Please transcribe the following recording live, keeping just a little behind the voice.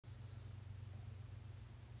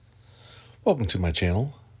Welcome to my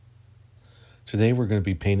channel. Today we're going to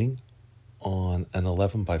be painting on an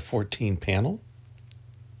 11 by 14 panel.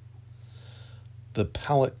 The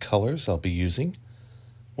palette colors I'll be using,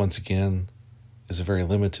 once again, is a very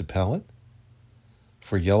limited palette.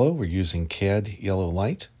 For yellow, we're using Cad Yellow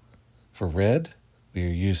Light. For red, we are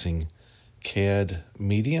using Cad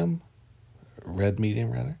Medium, Red Medium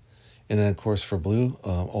rather. And then of course for blue,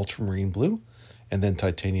 Ultramarine Blue, and then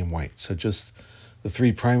Titanium White. So just the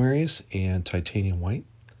three primaries and Titanium White.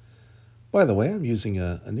 By the way, I'm using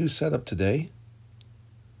a new setup today.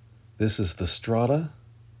 This is the Strata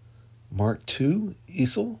Mark II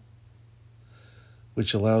easel,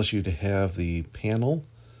 which allows you to have the panel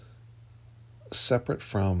separate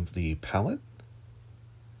from the palette.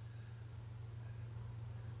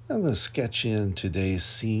 I'm going to sketch in today's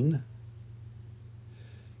scene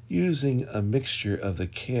using a mixture of the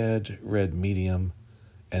Cad Red Medium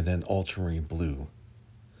and then Ultramarine Blue.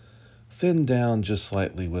 Thinned down just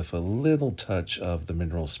slightly with a little touch of the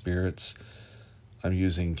mineral spirits. I'm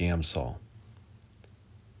using Gamsol.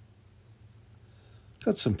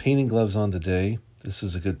 Got some painting gloves on today. This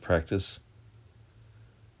is a good practice.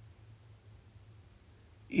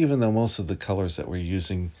 Even though most of the colors that we're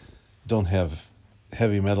using don't have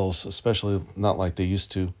heavy metals, especially not like they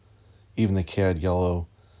used to. Even the Cad Yellow,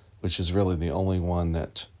 which is really the only one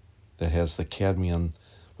that has the cadmium.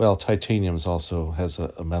 Well, titanium also has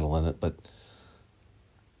a metal in it, but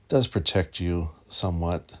does protect you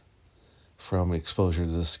somewhat from exposure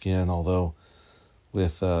to the skin, although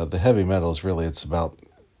with the heavy metals, really it's about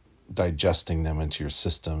digesting them into your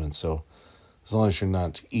system, and so as long as you're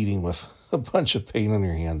not eating with a bunch of paint on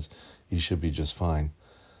your hands, you should be just fine.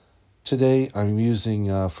 Today I'm using,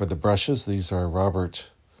 for the brushes, these are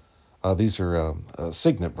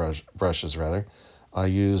Signet brushes rather. I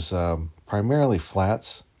use primarily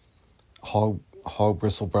flats, hog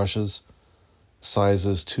bristle brushes,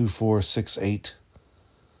 sizes 2, 4, 6, 8.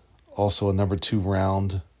 Also a number 2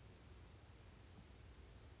 round.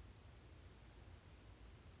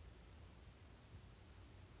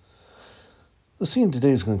 The scene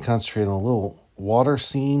today is going to concentrate on a little water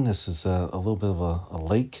scene. This is a little bit of a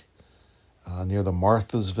lake near the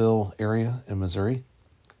Marthasville area in Missouri.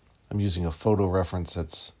 I'm using a photo reference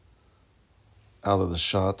that's out of the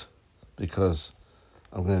shot because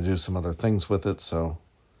I'm going to do some other things with it, so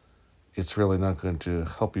it's really not going to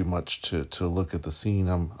help you much to look at the scene.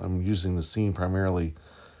 I'm using the scene primarily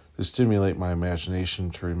to stimulate my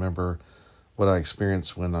imagination, to remember what I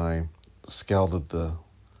experienced when I scalded the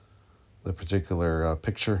particular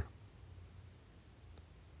picture.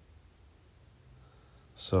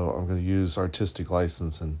 So I'm going to use artistic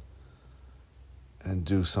license and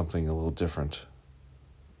do something a little different.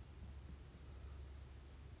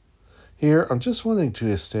 Here, I'm just wanting to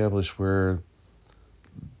establish where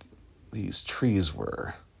these trees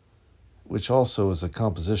were, which also is a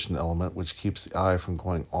composition element which keeps the eye from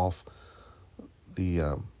going off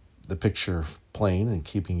the picture plane and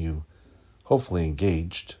keeping you hopefully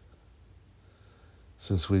engaged.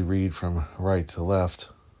 Since we read from right to left,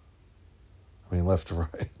 left to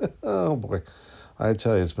right. Oh boy, I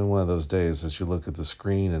tell you, it's been one of those days as you look at the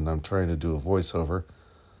screen and I'm trying to do a voiceover.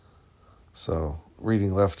 So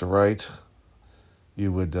reading left to right,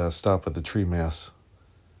 you would stop at the tree mass,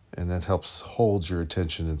 and that helps hold your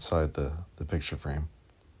attention inside the picture frame.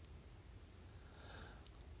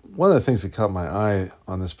 One of the things that caught my eye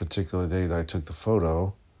on this particular day that I took the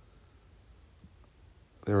photo,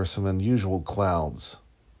 there were some unusual clouds,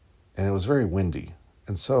 and it was very windy.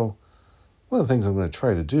 And so one of the things I'm going to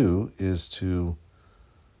try to do is to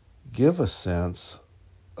give a sense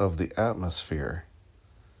of the atmosphere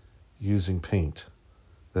using paint.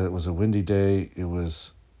 That it was a windy day, it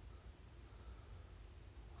was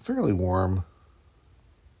fairly warm.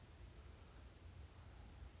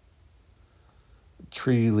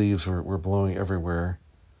 Tree leaves were blowing everywhere.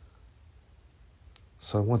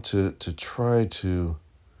 So I want to try to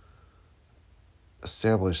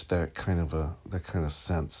establish that kind of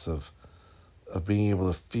sense of being able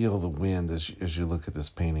to feel the wind as you look at this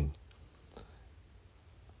painting.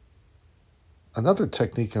 Another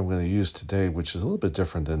technique I'm going to use today, which is a little bit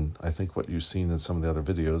different than I think what you've seen in some of the other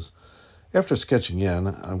videos. After sketching in,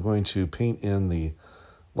 I'm going to paint in the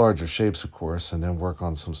larger shapes, of course, and then work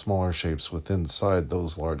on some smaller shapes inside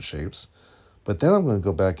those large shapes. But then I'm going to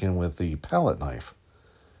go back in with the palette knife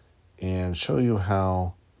and show you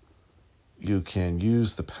how you can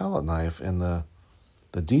use the palette knife in the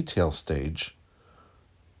detail stage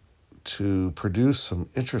to produce some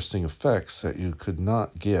interesting effects that you could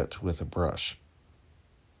not get with a brush.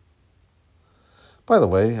 By the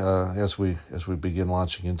way, as we begin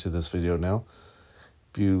launching into this video now,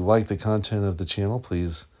 If you like the content of the channel,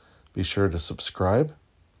 please be sure to subscribe.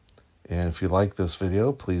 And if you like this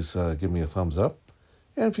video, please give me a thumbs up.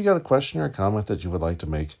 And if you got a question or a comment that you would like to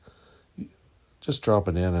make, just drop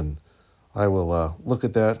it in and I will look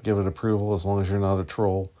at that, give it approval. As long as you're not a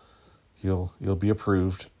troll, you'll be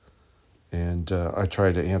approved. And I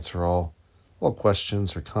try to answer all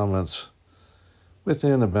questions or comments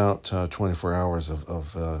within about 24 hours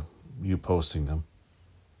of you posting them.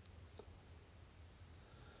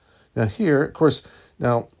 Now here, of course,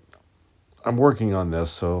 now I'm working on this,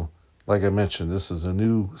 so like I mentioned, this is a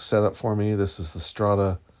new setup for me. This is the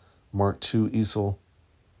Strata Mark II easel,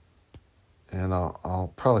 and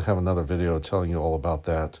I'll probably have another video telling you all about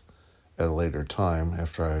that at a later time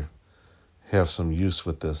after I have some use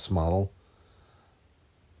with this model.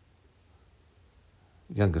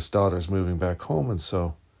 Youngest daughter's moving back home, and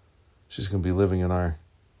so she's going to be living in our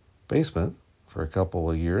basement for a couple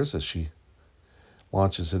of years as she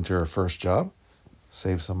launches into her first job,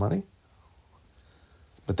 save some money.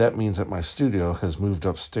 But that means that my studio has moved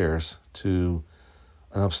upstairs to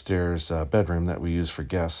an upstairs bedroom that we use for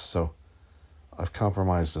guests. So I've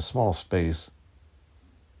compromised a small space.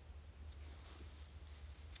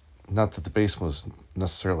 Not that the basement was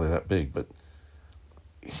necessarily that big, but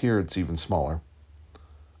here it's even smaller.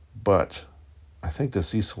 But I think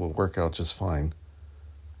this easel will work out just fine.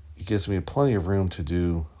 It gives me plenty of room to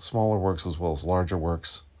do smaller works as well as larger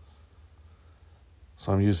works.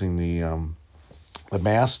 So I'm using the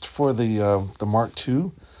mast for the Mark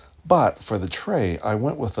II, but for the tray, I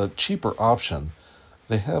went with a cheaper option.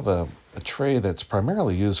 They have a tray that's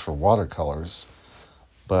primarily used for watercolors,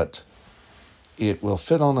 but it will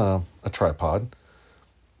fit on a tripod.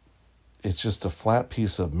 It's just a flat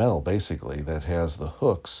piece of metal, basically, that has the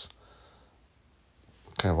hooks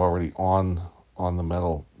kind of already on the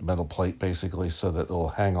metal plate, basically, so that it'll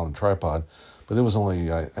hang on the tripod. But it was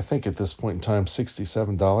only, I think at this point in time,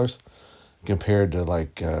 $67 compared to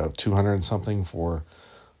like 200 and something for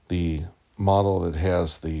the model that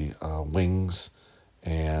has the wings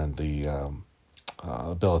and the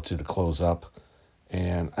ability to close up.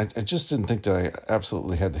 And I just didn't think that I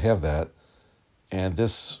absolutely had to have that. And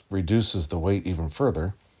this reduces the weight even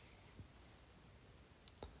further.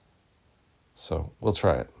 So we'll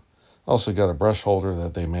try it. Also got a brush holder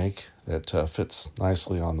that they make that fits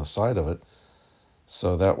nicely on the side of it.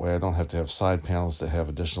 So that way I don't have to have side panels that have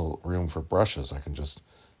additional room for brushes. I can just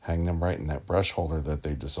hang them right in that brush holder that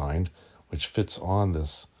they designed, which fits on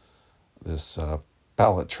this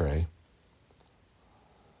palette tray.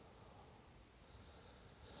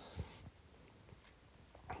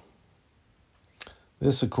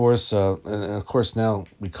 This, of course, and of course now,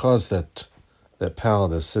 because that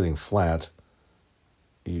palette is sitting flat,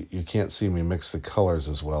 you can't see me mix the colors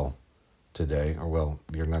as well today. Or, well,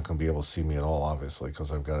 you're not going to be able to see me at all, obviously,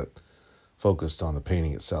 because I've got it focused on the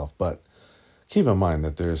painting itself. But keep in mind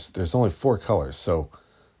that there's only 4 colors. So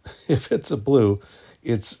if it's a blue,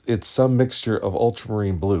 it's some mixture of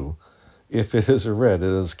ultramarine blue. If it is a red, it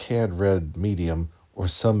is cad red medium or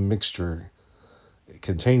some mixture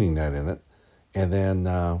containing that in it. And then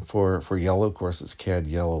for yellow, of course, it's cad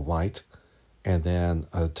yellow light, and then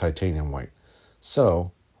a titanium white.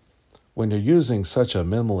 So when you're using such a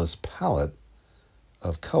minimalist palette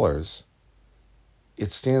of colors,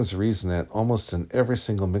 it stands to reason that almost in every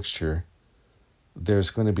single mixture, there's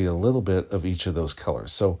going to be a little bit of each of those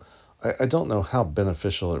colors. So I don't know how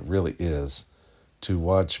beneficial it really is to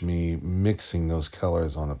watch me mixing those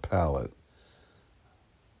colors on a palette.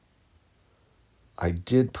 I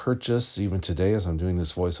did purchase, even today as I'm doing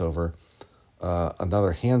this voiceover,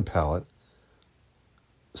 another hand palette,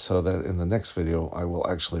 so that in the next video I will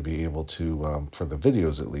actually be able to, for the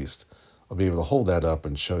videos at least, I'll be able to hold that up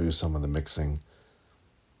and show you some of the mixing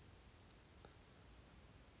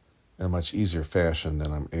in a much easier fashion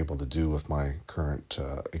than I'm able to do with my current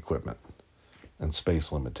equipment and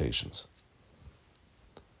space limitations.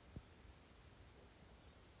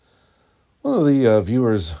 One of the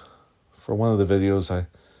viewers for one of the videos, I'm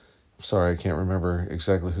sorry, I can't remember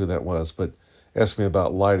exactly who that was, but asked me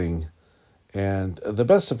about lighting. And the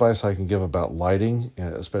best advice I can give about lighting,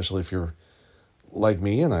 especially if you're like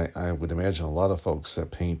me, and I would imagine a lot of folks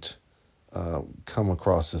that paint come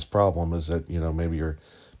across this problem, is that, maybe you're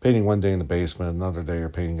painting one day in the basement, another day you're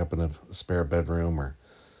painting up in a spare bedroom, or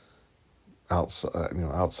outside.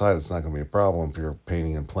 Outside it's not going to be a problem if you're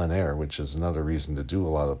painting in plein air, which is another reason to do a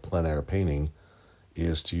lot of plein air painting,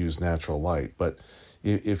 is to use natural light. But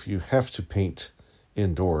if you have to paint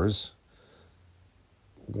indoors,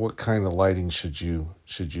 what kind of lighting should you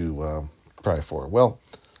try for? Well,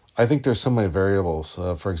 I think there's so many variables.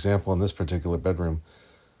 For example, in this particular bedroom,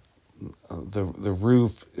 the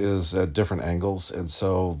roof is at different angles, and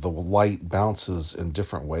so the light bounces in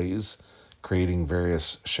different ways, creating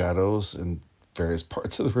various shadows in various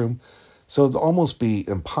parts of the room. So it'd almost be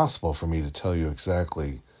impossible for me to tell you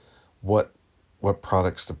exactly what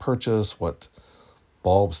products to purchase, what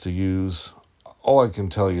bulbs to use. All I can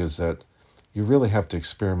tell you is that you really have to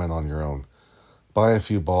experiment on your own. Buy a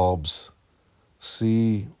few bulbs,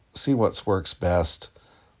 see what works best.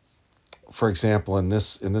 For example, in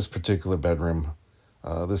this particular bedroom,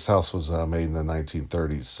 this house was made in the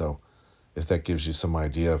 1930s. So if that gives you some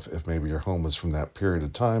idea, if maybe your home was from that period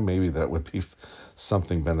of time, maybe that would be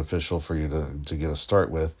something beneficial for you to get a start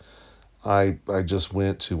with. I just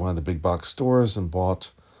went to one of the big box stores and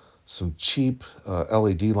bought some cheap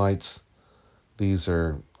LED lights. These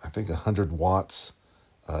are, I think, 100 watts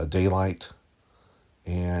daylight,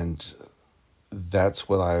 and that's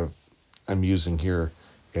what I'm using here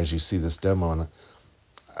as you see this demo. And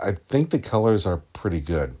I think the colors are pretty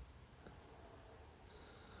good.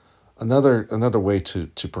 Another way to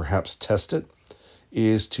perhaps test it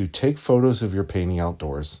is to take photos of your painting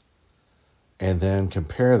outdoors and then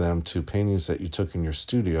compare them to paintings that you took in your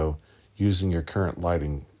studio using your current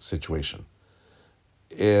lighting situation.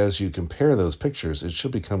 As you compare those pictures, it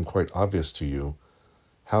should become quite obvious to you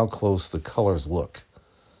how close the colors look.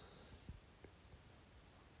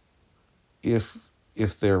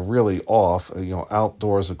 If they're really off,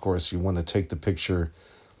 outdoors, of course, you want to take the picture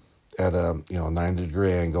at a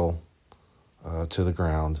 90-degree angle to the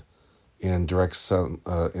ground in direct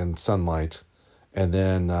in sunlight, and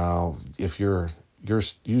then if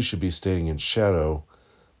you should be staying in shadow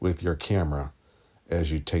with your camera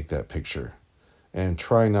as you take that picture, and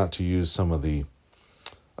try not to use some of the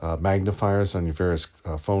magnifiers on your various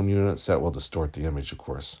phone units. That will distort the image, of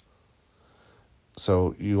course.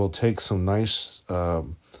 So you will take some nice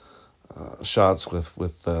shots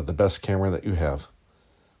with the best camera that you have,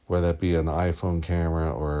 whether that be an iPhone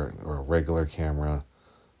camera or a regular camera,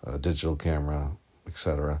 a digital camera,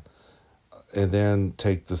 etc. And then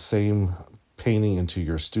take the same painting into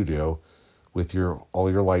your studio with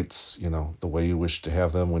all your lights, the way you wish to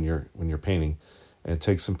have them when you're painting, and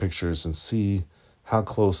take some pictures and see how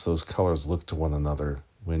close those colors look to one another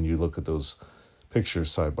when you look at those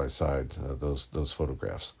pictures side by side, those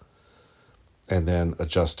photographs, and then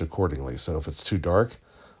adjust accordingly. So if it's too dark,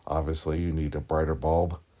 obviously you need a brighter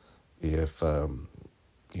bulb. If and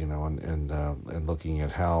looking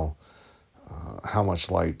at how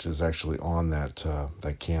much light is actually on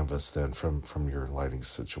that canvas then from your lighting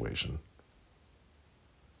situation.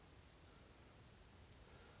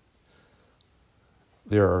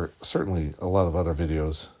 There are certainly a lot of other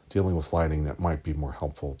videos dealing with lighting that might be more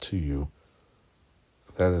helpful to you.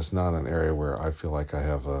 That is not an area where I feel like I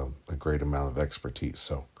have a great amount of expertise,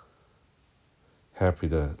 so happy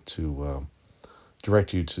to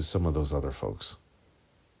direct you to some of those other folks.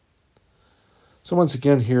 So once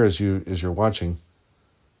again, here as you're watching,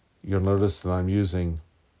 you'll notice that I'm using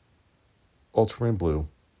ultramarine blue,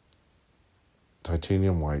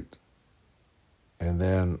 titanium white, and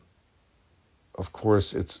then, of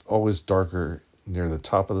course, it's always darker near the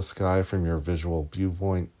top of the sky from your visual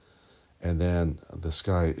viewpoint, and then the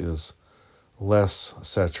sky is less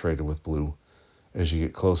saturated with blue as you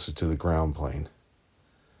get closer to the ground plane.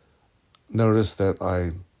 Notice that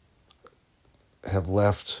I have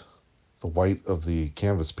left the white of the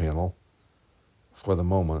canvas panel for the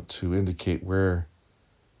moment to indicate where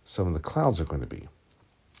some of the clouds are going to be.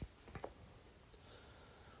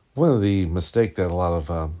 One of the mistakes that a lot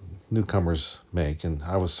of newcomers make, and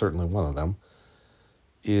I was certainly one of them,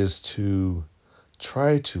 is to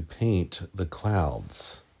try to paint the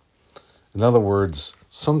clouds. In other words,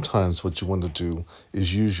 sometimes what you want to do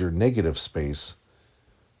is use your negative space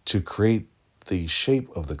to create the shape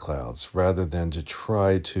of the clouds rather than to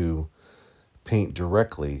try to paint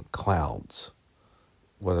directly clouds,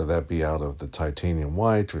 whether that be out of the titanium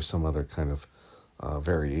white or some other kind of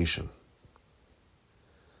variation.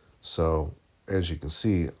 So as you can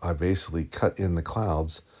see, I basically cut in the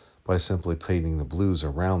clouds by simply painting the blues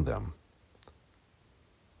around them.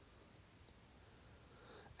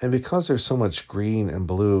 And because there's so much green and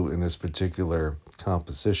blue in this particular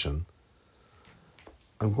composition,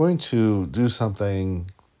 I'm going to do something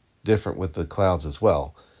different with the clouds as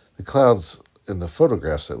well. The clouds, in the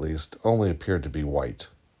photographs at least, only appear to be white.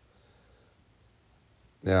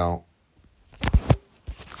 Now,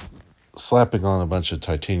 slapping on a bunch of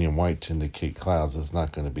titanium white to indicate clouds is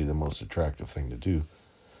not going to be the most attractive thing to do.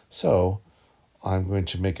 So I'm going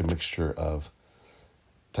to make a mixture of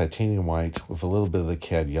titanium white with a little bit of the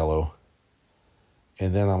cad yellow,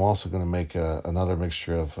 and then I'm also going to make another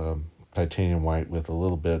mixture of titanium white with a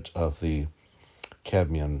little bit of the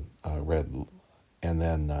cadmium red, and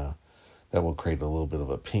then that will create a little bit of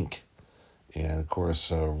a pink. And of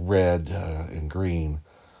course, red and green,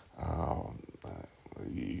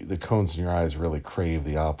 the cones in your eyes really crave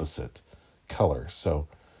the opposite color. So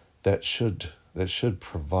that should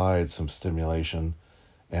provide some stimulation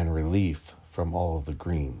and relief from all of the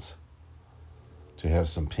greens, to have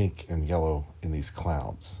some pink and yellow in these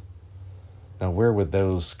clouds. Now, where would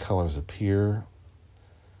those colors appear?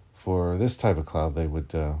 For this type of cloud, they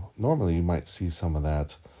would normally you might see some of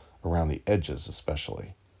that around the edges,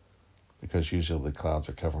 especially, because usually the clouds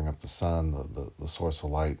are covering up the sun, the source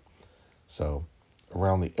of light. So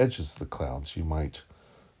around the edges of the clouds, you might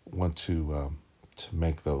want to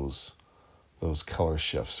make those color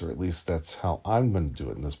shifts, or at least that's how I'm going to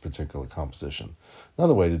do it in this particular composition.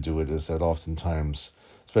 Another way to do it is that oftentimes,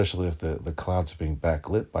 especially if the clouds are being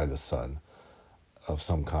backlit by the sun of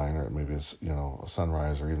some kind, or maybe it's a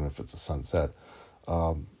sunrise, or even if it's a sunset,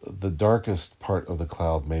 the darkest part of the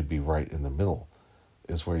cloud may be right in the middle,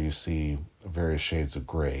 is where you see various shades of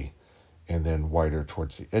gray, and then whiter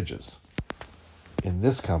towards the edges. In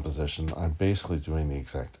this composition, I'm basically doing the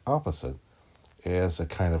exact opposite, as a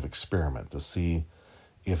kind of experiment to see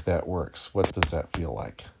if that works. What does that feel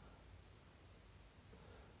like?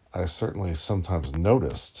 I certainly sometimes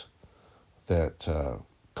noticed that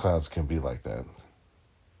clouds can be like that.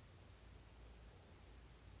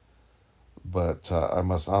 But I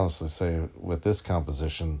must honestly say, with this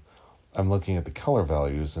composition, I'm looking at the color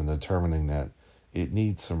values and determining that it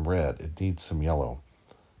needs some red, it needs some yellow.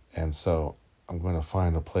 And so I'm going to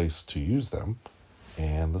find a place to use them,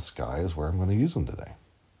 and the sky is where I'm going to use them today.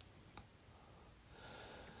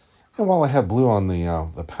 And while I have blue on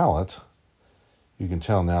the palette, you can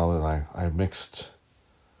tell now that I mixed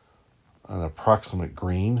an approximate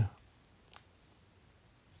green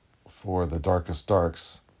for the darkest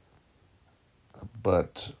darks.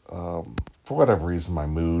 But for whatever reason, my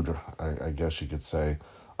mood, I guess you could say,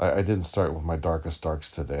 I didn't start with my darkest darks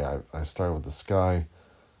today. I started with the sky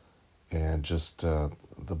and just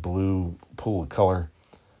the blue pool of color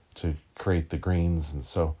to create the greens. And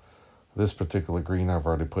so this particular green I've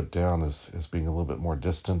already put down as being a little bit more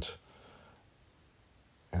distant.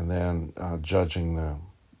 And then judging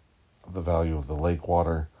the value of the lake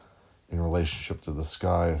water in relationship to the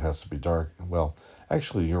sky, it has to be dark. Well,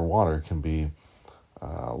 actually, your water can be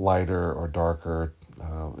lighter or darker.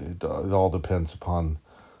 It all depends upon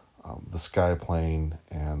the sky plane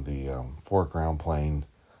and the foreground plane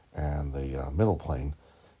and the middle plane,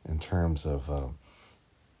 in terms of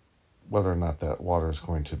whether or not that water is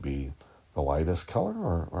going to be the lightest color,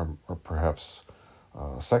 or perhaps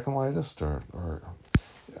second lightest, or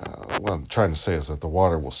what I'm trying to say is that the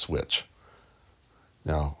water will switch.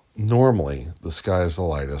 Now, normally the sky is the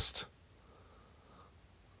lightest,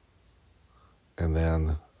 and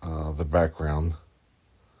then the background,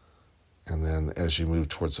 and then as you move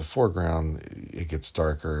towards the foreground, it gets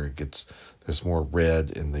darker. There's more red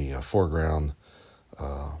in the foreground,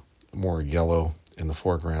 more yellow in the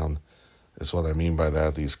foreground, is what I mean by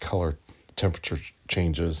that. These color temperature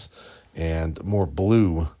changes, and more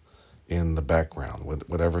blue in the background.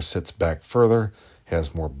 Whatever sits back further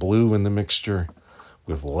has more blue in the mixture,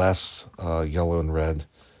 with less yellow and red.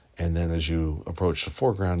 And then as you approach the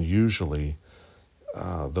foreground, usually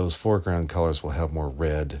those foreground colors will have more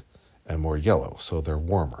red and more yellow, so they're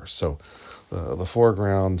warmer. So the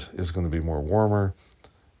foreground is going to be more warmer,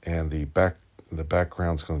 and the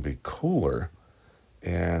background is going to be cooler,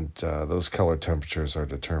 and those color temperatures are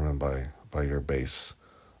determined by your base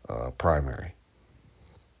primary.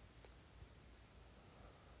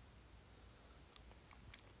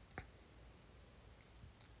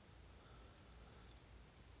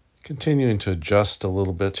 Continuing to adjust a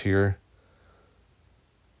little bit here.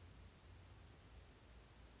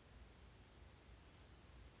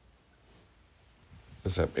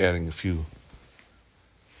 As I'm adding a few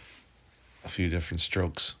different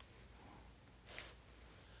strokes.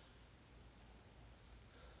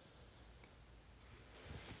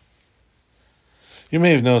 You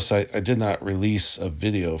may have noticed I did not release a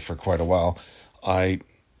video for quite a while. I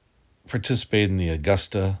participated in the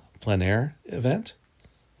Augusta plein air event,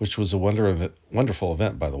 which was a wonderful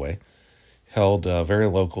event, by the way, held very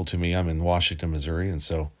local to me. I'm in Washington, Missouri, and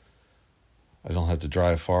so I don't have to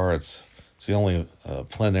drive far. It's the only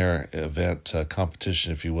plein air event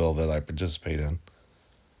competition, if you will, that I participate in.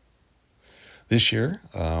 This year,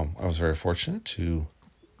 I was very fortunate to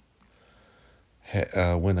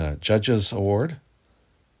win a judges award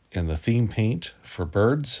in the theme paint for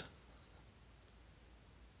birds.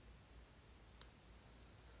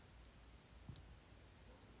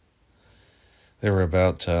 There were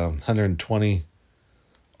about 120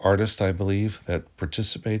 artists, I believe, that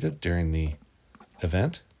participated during the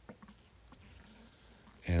event.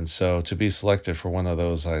 And so to be selected for one of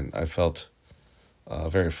those, I felt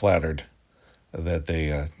very flattered that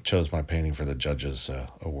they chose my painting for the judges'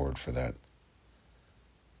 award for that.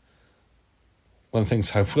 One of the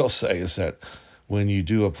things I will say is that when you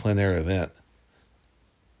do a plein air event,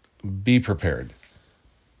 be prepared.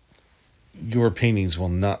 Your paintings will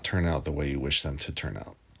not turn out the way you wish them to turn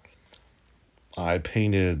out. I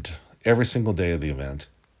painted every single day of the event.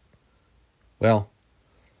 Well,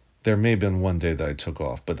 there may have been one day that I took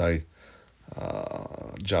off, but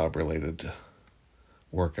job-related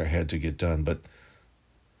work I had to get done. But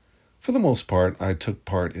for the most part, I took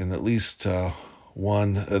part in at least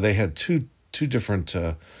one. They had two different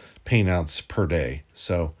paint outs per day,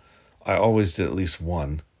 so I always did at least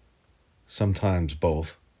one, sometimes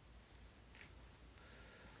both.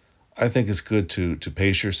 I think it's good to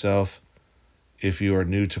pace yourself. If you are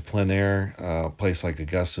new to plein air, a place like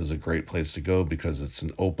Augusta is a great place to go because it's an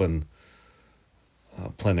open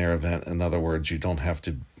plein air event. In other words, you don't have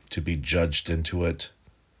to be judged into it.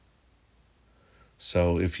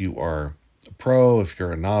 So if you are a pro, if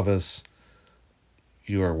you're a novice,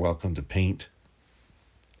 you are welcome to paint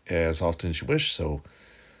as often as you wish. So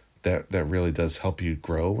that really does help you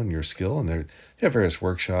grow in your skill. And they have various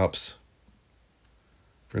workshops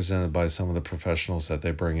presented by some of the professionals that they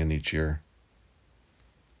bring in each year.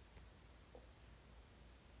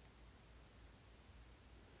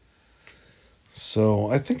 So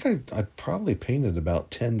I think I probably painted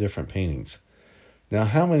about 10 different paintings. Now,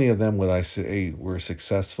 how many of them would I say were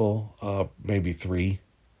successful? Maybe 3.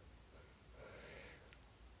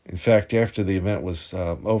 In fact, after the event was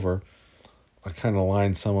over, I kind of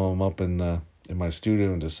lined some of them up in my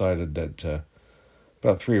studio and decided that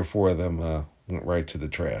about 3 or 4 of them went right to the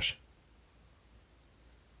trash.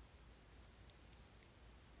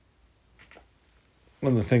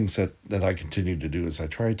 One of the things that I continue to do is I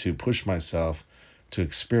try to push myself to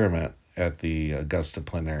experiment at the Augusta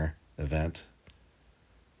plein air event.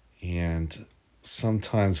 And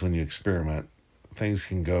sometimes when you experiment, things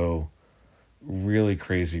can go really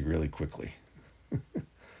crazy really quickly.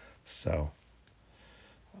 So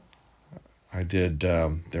I did,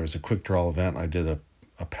 there was a quick draw event. I did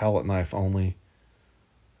a palette knife only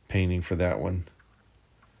painting for that one.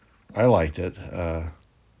 I liked it.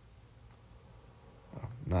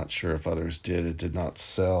 Not sure if others did. It did not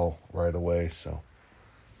sell right away, so.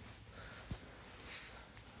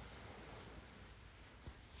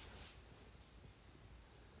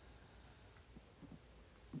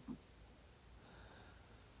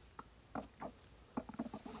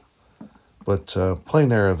 But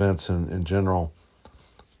plein air events in general,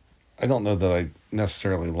 I don't know that I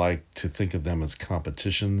necessarily like to think of them as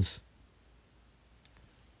competitions.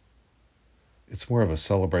 It's more of a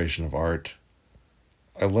celebration of art.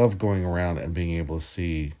 I love going around and being able to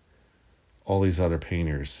see all these other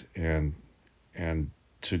painters and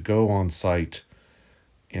to go on site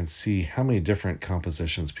and see how many different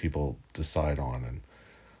compositions people decide on and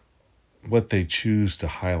what they choose to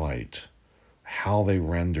highlight, how they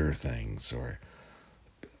render things or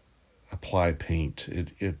apply paint.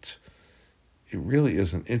 It really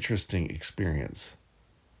is an interesting experience.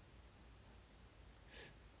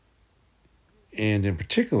 And in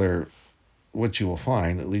particular, what you will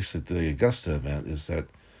find, at least at the Augusta event, is that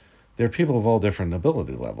there are people of all different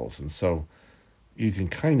ability levels. And so you can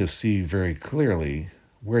kind of see very clearly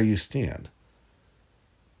where you stand.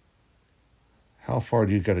 How far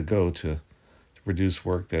do you got to go to produce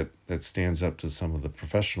work that stands up to some of the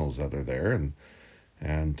professionals that are there?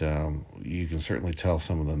 And you can certainly tell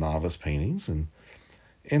some of the novice paintings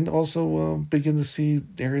and also begin to see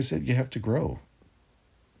areas that you have to grow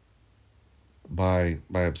by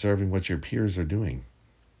observing what your peers are doing.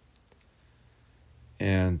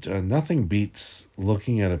 And nothing beats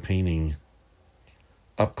looking at a painting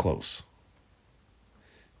up close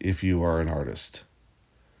if you are an artist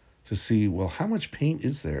to see, well, how much paint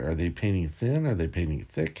is there? Are they painting thin? Are they painting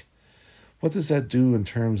thick? What does that do in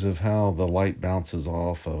terms of how the light bounces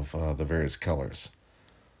off of the various colors?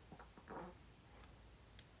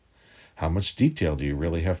 How much detail do you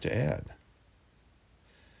really have to add?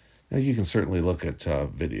 Now, you can certainly look at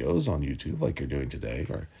videos on YouTube like you're doing today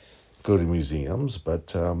or go to museums,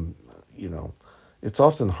 but, it's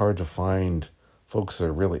often hard to find folks that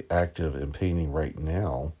are really active in painting right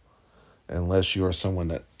now unless you are someone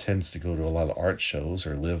that tends to go to a lot of art shows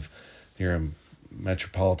or live near a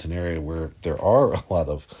metropolitan area where there are a lot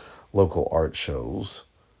of local art shows.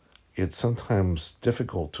 It's sometimes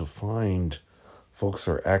difficult to find folks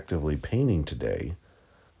who are actively painting today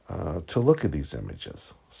to look at these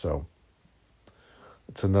images. So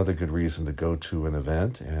it's another good reason to go to an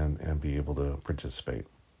event and be able to participate.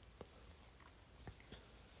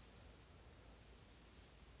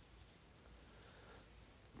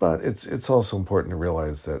 But it's also important to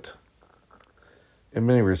realize that in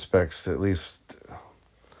many respects, at least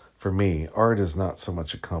for me, art is not so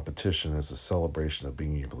much a competition as a celebration of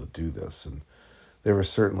being able to do this. And there was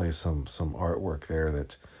certainly some artwork there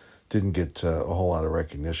that didn't get a whole lot of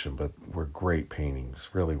recognition, but were great paintings,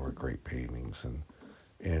 really were great paintings.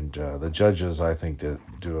 And the judges, I think,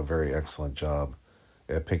 do a very excellent job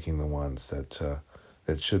at picking the ones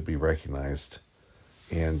that should be recognized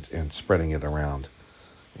and spreading it around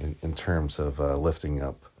in terms of lifting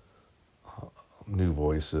up new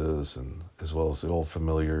voices, and as well as the old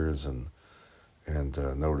familiars, and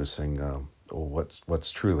noticing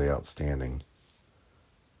what's truly outstanding.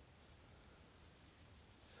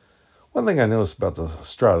 One thing I noticed about the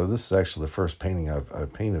Strada, this is actually the first painting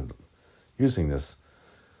I've painted using this.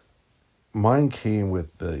 Mine came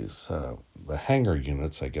with these the hanger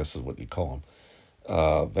units, I guess is what you call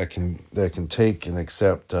them, that can take and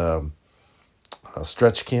accept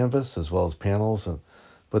stretch canvas as well as panels,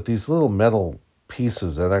 but these little metal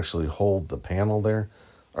pieces that actually hold the panel there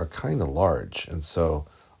are kind of large, and so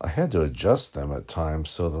I had to adjust them at times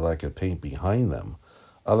so that I could paint behind them.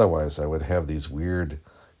 Otherwise, I would have these weird,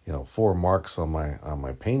 4 marks on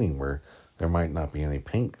my painting where there might not be any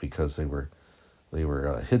paint because they were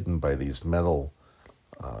hidden by these metal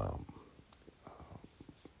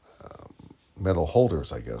metal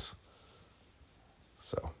holders, I guess.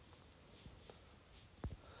 So,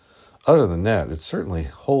 other than that, it certainly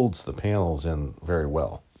holds the panels in very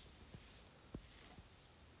well,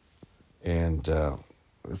 and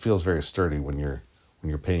it feels very sturdy when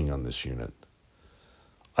you're painting on this unit.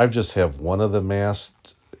 I just have one of the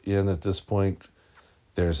masts in at this point.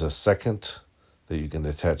 There's a second that you can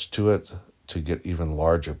attach to it to get even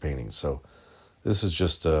larger paintings. So this is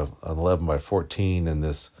just an 11 by 14, and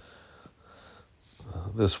this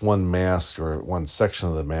one mask or one section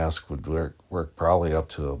of the mask would work probably up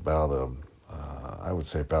to about I would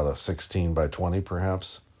say about a 16 by 20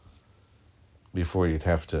 perhaps, before you'd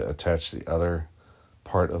have to attach the other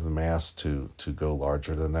part of the mask to go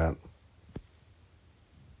larger than that.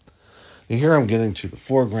 And here I'm getting to the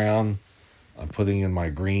foreground. I'm putting in my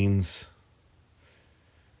greens.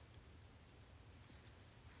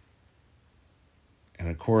 And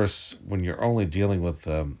of course, when you're only dealing with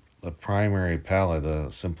a primary palette, a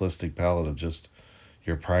simplistic palette of just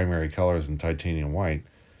your primary colors in titanium white,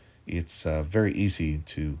 it's very easy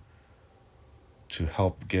to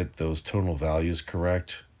help get those tonal values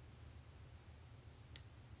correct.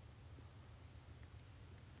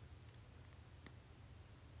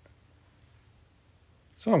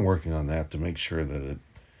 So I'm working on that to make sure that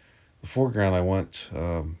the foreground, I want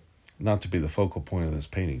not to be the focal point of this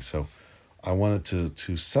painting. So I want it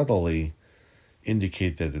to subtly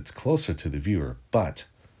indicate that it's closer to the viewer, but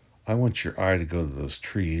I want your eye to go to those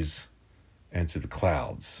trees and to the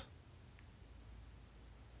clouds.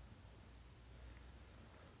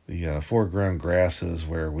 The foreground grasses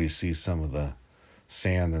where we see some of the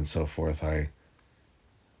sand and so forth, I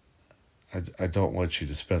don't want you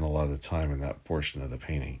to spend a lot of time in that portion of the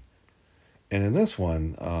painting. And in this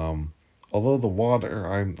one, although the water,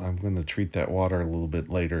 I'm going to treat that water a little bit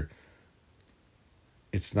later,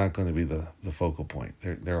 it's not going to be the focal point.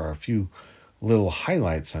 There are a few little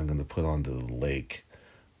highlights I'm going to put onto the lake,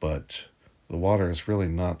 but the water is really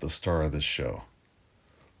not the star of this show.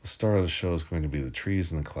 The star of the show is going to be the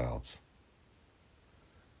trees and the clouds,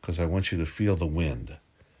 because I want you to feel the wind.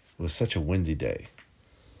 It was such a windy day.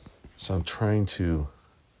 So I'm trying to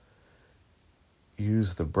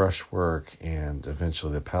use the brushwork and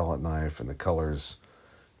eventually the palette knife and the colors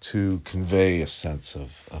to convey a sense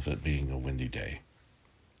of it being a windy day.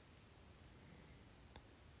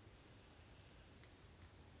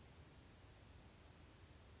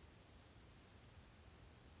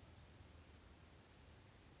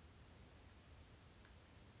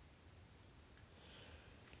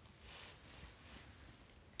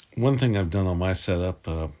 One thing I've done on my setup,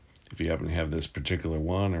 if you happen to have this particular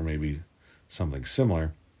one or maybe something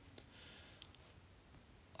similar,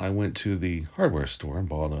 I went to the hardware store and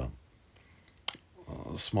bought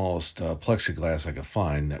the smallest plexiglass I could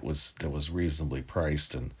find that was reasonably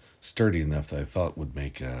priced and sturdy enough that I thought would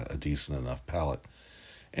make a decent enough palette.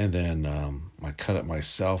 And then I cut it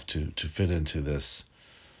myself to fit into this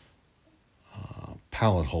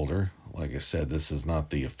palette holder. Like I said, this is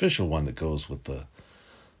not the official one that goes with the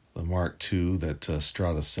Mark II that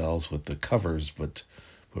Strada sells with the covers, but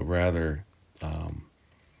rather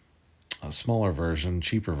a smaller version,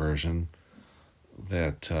 cheaper version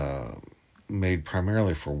that made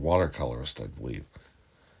primarily for watercolorists, I believe.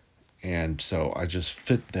 And so I just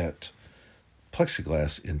fit that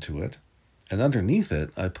plexiglass into it. And underneath it,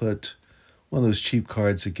 I put one of those cheap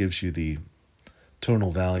cards that gives you the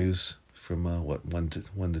tonal values from 1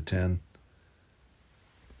 to 10.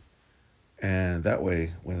 And that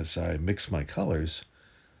way, when I mix my colors,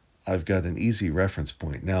 I've got an easy reference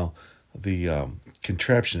point. Now, the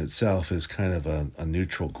contraption itself is kind of a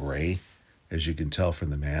neutral gray, as you can tell from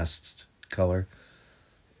the mast color.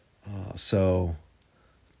 So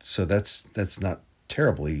that's not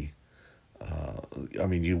terribly. I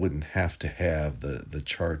mean, you wouldn't have to have the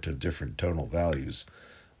chart of different tonal values,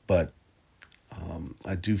 but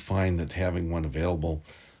I do find that having one available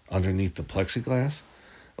underneath the plexiglass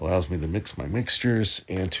allows me to mix my mixtures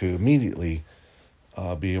and to immediately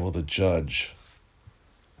be able to judge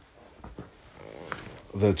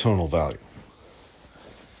the tonal value.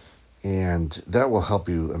 And that will help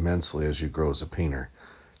you immensely as you grow as a painter,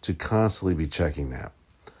 to constantly be checking that.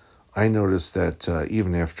 I noticed that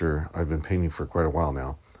even after I've been painting for quite a while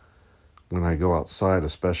now, when I go outside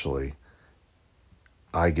especially,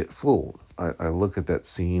 I get fooled. I look at that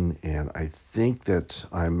scene and I think that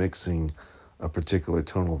I'm mixing a particular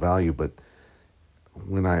tonal value, but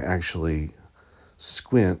when I actually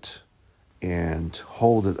squint and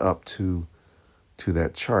hold it up to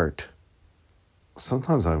that chart,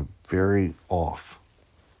 sometimes I'm very off.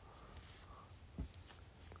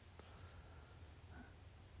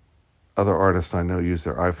 Other artists I know use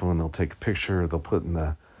their iPhone. They'll take a picture, they'll put in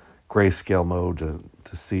the grayscale mode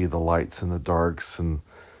to see the lights and the darks and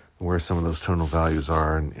where some of those tonal values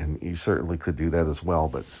are, and you certainly could do that as well,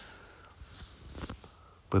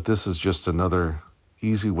 but this is just another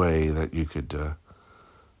easy way that you could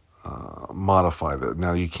modify that.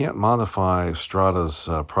 Now, you can't modify Strata's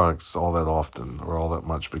products all that often or all that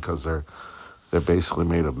much because they're basically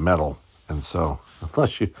made of metal, and so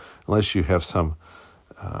unless you have some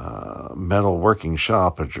metal working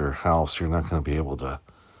shop at your house, you're not going to be able to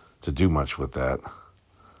do much with that.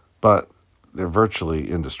 But they're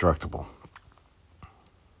virtually indestructible.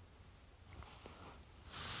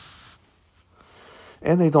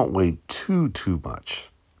 And they don't weigh too much.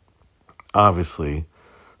 Obviously,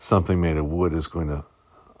 something made of wood is going to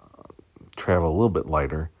travel a little bit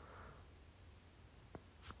lighter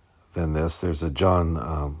than this. There's a John,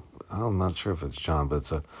 I'm not sure if it's John,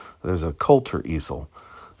 but there's a Coulter easel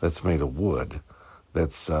that's made of wood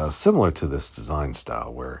that's similar to this design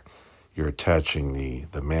style, where you're attaching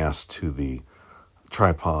the mast to the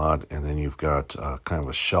tripod, and then you've got kind of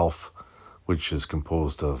a shelf, which is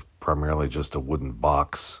composed of primarily just a wooden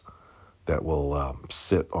box that will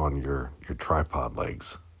sit on your tripod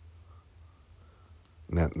legs.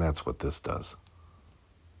 And that's what this does.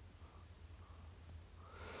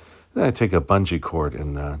 Then I take a bungee cord,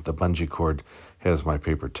 and the bungee cord has my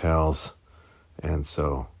paper towels, and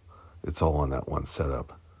so it's all on that one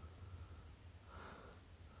setup.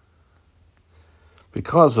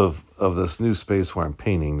 Because of this new space where I'm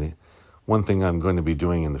painting, one thing I'm going to be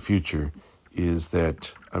doing in the future is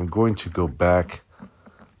that I'm going to go back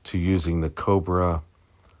to using the Cobra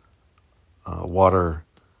water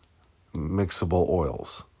mixable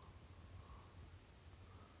oils.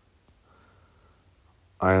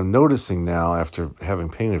 I am noticing now, after having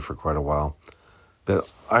painted for quite a while, that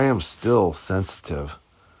I am still sensitive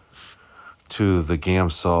to the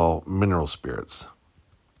Gamsol mineral spirits.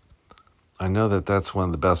 I know that that's one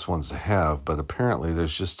of the best ones to have, but apparently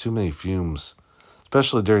there's just too many fumes,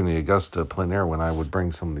 especially during the Augusta plein air when I would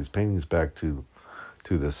bring some of these paintings back to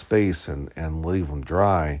this space and leave them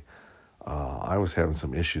dry. I was having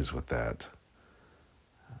some issues with that.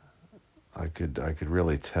 I could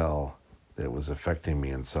really tell that it was affecting me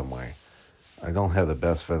in some way. I don't have the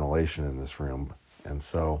best ventilation in this room, and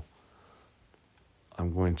so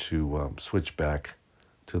I'm going to switch back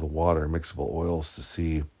to the water mixable oils to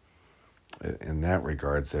see, in that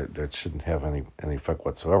regards, that shouldn't have any effect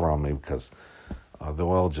whatsoever on me, because the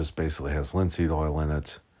oil just basically has linseed oil in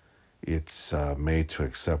it. It's made to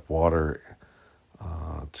accept water,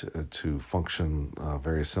 to function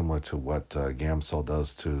very similar to what Gamsol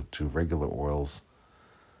does to regular oils,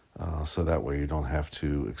 so that way you don't have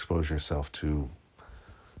to expose yourself to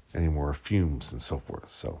any more fumes and so forth.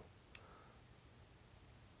 So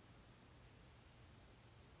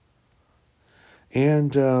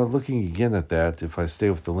and looking again at that, if I stay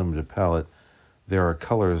with the limited palette, there are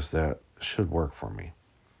colors that should work for me.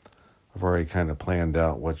 I've already kind of planned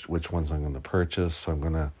out which ones I'm going to purchase. So I'm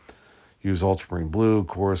going to use ultramarine blue, of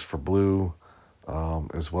course, for blue,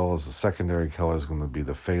 as well as the secondary color is going to be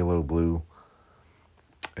the phthalo blue.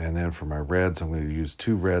 And then for my reds, I'm going to use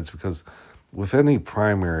 2 reds because with any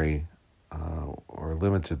primary or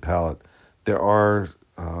limited palette, there are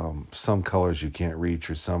some colors you can't reach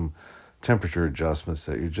or some temperature adjustments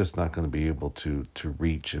that you're just not going to be able to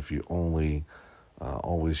reach if you only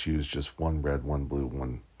always use just 1 red, 1 blue,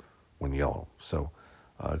 1 yellow. So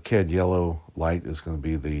Cad Yellow Light is going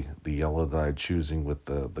to be the yellow that I'm choosing with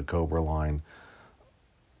the Cobra line.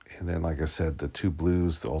 And then, like I said, the 2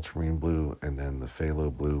 blues, the Ultramarine blue, and then the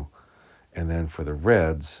Phthalo blue. And then for the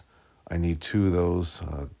reds, I need 2 of those,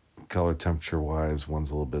 color temperature-wise.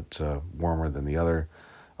 One's a little bit warmer than the other.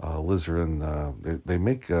 Alizarin, they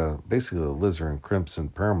make basically the Alizarin Crimson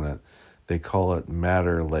Permanent. They call it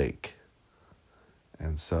Madder Lake.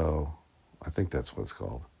 And so I think that's what it's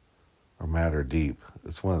called. Or Madder Deep.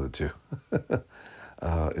 It's one of the 2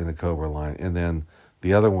 in the Cobra line. And then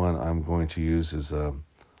the other one I'm going to use is,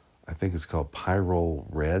 I think it's called Pyrrole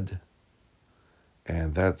Red.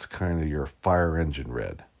 And that's kind of your fire engine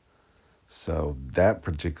red. So that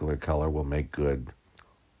particular color will make good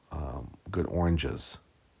oranges.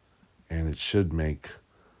 And it should make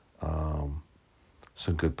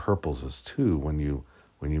some good purples as too when you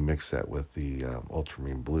mix that with the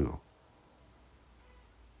ultramarine blue.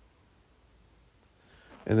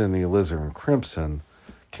 And then the alizarin crimson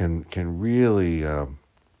can really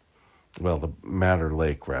the Madder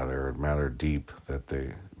Lake rather, or Madder Deep that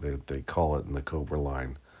they call it in the Cobra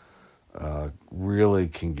line, really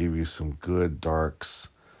can give you some good darks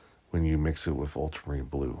when you mix it with ultramarine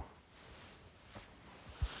blue.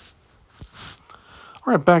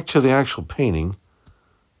 All right, back to the actual painting.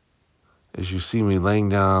 As you see me laying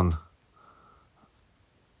down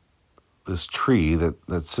this tree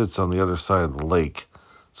that sits on the other side of the lake.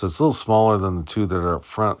 So it's a little smaller than the 2 that are up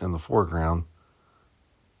front in the foreground.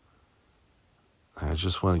 I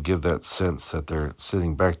just want to give that sense that they're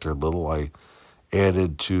sitting back there a little. I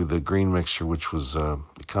added to the green mixture, which was a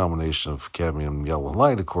combination of cadmium yellow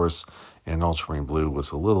light, of course, and ultramarine blue,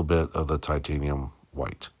 was a little bit of the titanium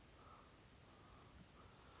white.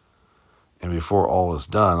 And before all is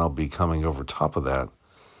done, I'll be coming over top of that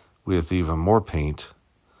with even more paint.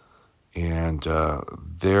 And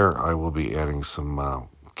there I will be adding some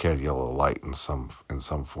cad yellow light in some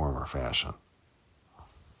form or fashion.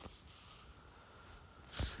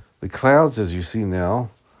 The clouds, as you see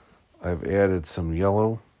now, I've added some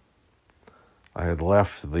yellow. I had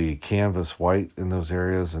left the canvas white in those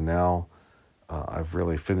areas, and now I've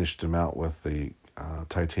really finished them out with the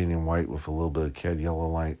titanium white with a little bit of cad yellow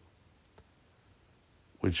light,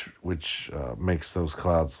 which makes those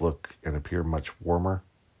clouds look and appear much warmer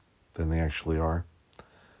than they actually are.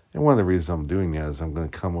 And one of the reasons I'm doing that is I'm going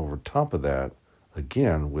to come over top of that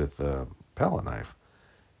again with a palette knife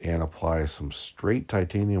and apply some straight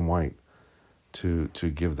titanium white to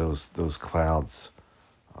give those clouds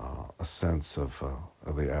a sense of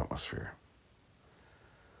the atmosphere.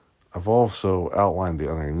 I've also outlined the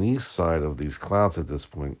underneath side of these clouds at this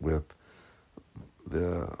point with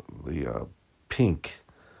the pink,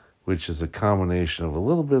 which is a combination of a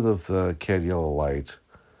little bit of the cad yellow light,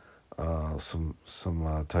 some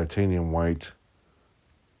titanium white,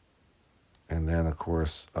 and then of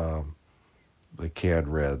course the cad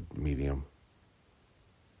red medium.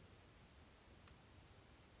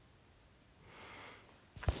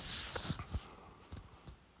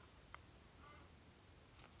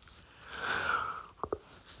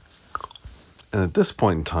 And at this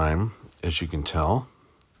point in time, as you can tell,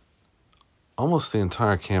 almost the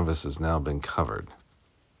entire canvas has now been covered.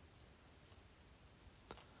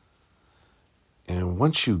 And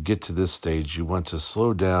once you get to this stage, you want to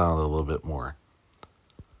slow down a little bit more.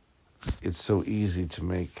 It's so easy to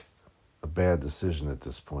make a bad decision at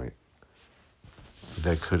this point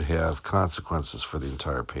that could have consequences for the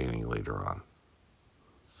entire painting later on.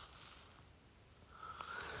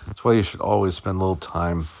 That's why you should always spend a little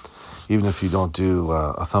time, even if you don't do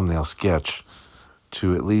a thumbnail sketch,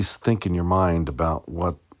 to at least think in your mind about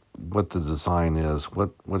what the design is,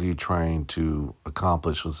 what are you trying to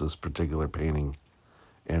accomplish with this particular painting,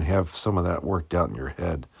 and have some of that worked out in your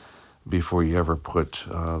head before you ever put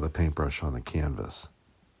the paintbrush on the canvas.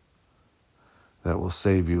 That will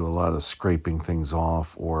save you a lot of scraping things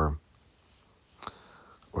off or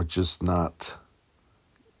just not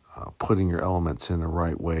putting your elements in the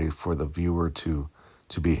right way for the viewer to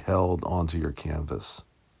be held onto your canvas.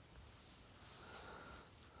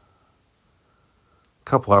 A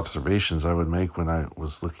couple observations I would make when I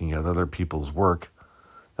was looking at other people's work.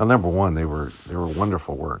 Now, number one, they were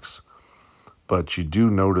wonderful works, but you do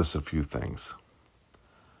notice a few things.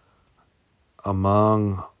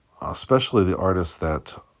 Among especially the artists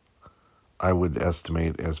that I would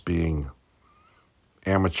estimate as being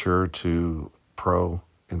amateur to pro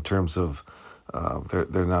in terms of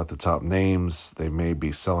they're not the top names. They may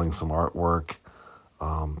be selling some artwork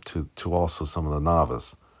to also some of the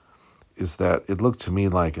novice. Is that it looked to me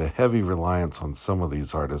like a heavy reliance on some of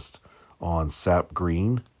these artists on sap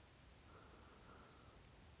green.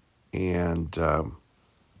 And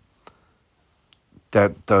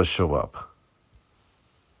that does show up.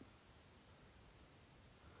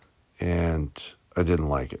 And I didn't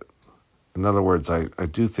like it. In other words, I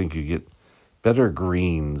do think you get better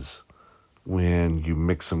greens when you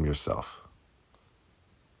mix them yourself.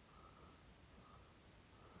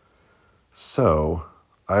 So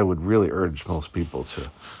I would really urge most people to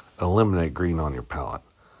eliminate green on your palette.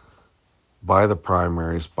 Buy the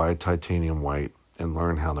primaries, buy titanium white, and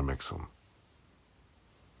learn how to mix them.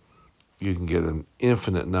 You can get an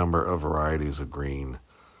infinite number of varieties of green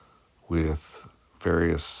with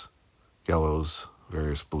various yellows,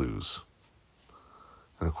 various blues.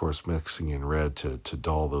 And of course, mixing in red to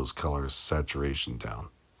dull those colors' saturation down.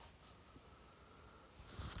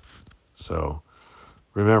 So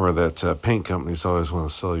remember that paint companies always want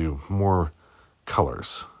to sell you more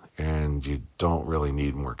colors, and you don't really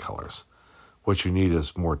need more colors. What you need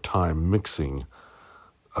is more time mixing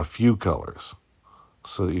a few colors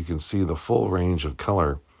so that you can see the full range of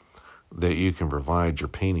color that you can provide your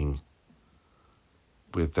painting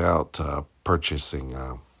without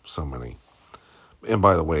purchasing so many. And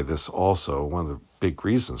by the way, this also, one of the big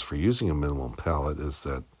reasons for using a minimum palette is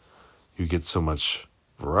that you get so much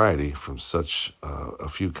variety from such a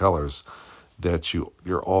few colors that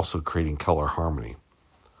you're also creating color harmony.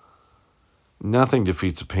 Nothing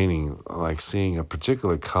defeats a painting like seeing a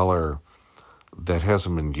particular color that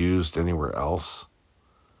hasn't been used anywhere else,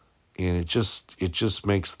 and it just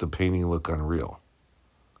makes the painting look unreal.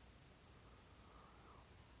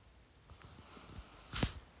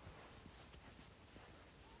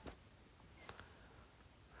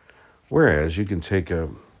 Whereas you can take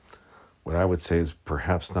what I would say is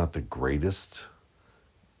perhaps not the greatest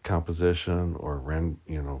composition or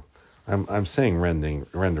I'm saying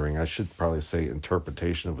rendering. I should probably say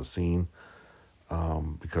interpretation of a scene,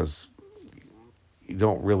 because you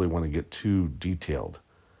don't really want to get too detailed.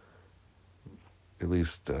 At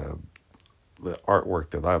least the artwork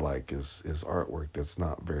that I like is artwork that's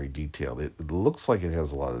not very detailed. It looks like it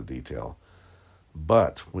has a lot of detail,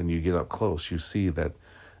 but when you get up close, you see that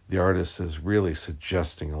the artist is really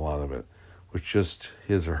suggesting a lot of it with just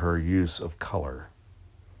his or her use of color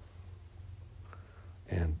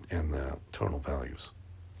and the tonal values.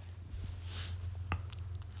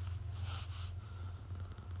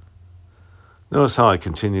 Notice how I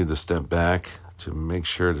continue to step back to make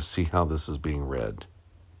sure to see how this is being read.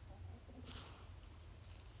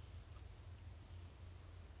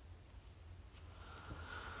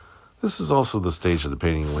 This is also the stage of the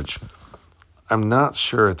painting in which I'm not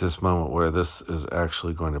sure at this moment where this is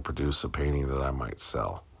actually going to produce a painting that I might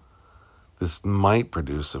sell. This might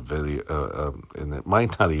produce a video, and it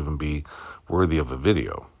might not even be worthy of a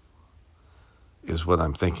video, is what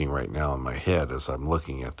I'm thinking right now in my head as I'm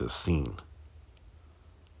looking at this scene.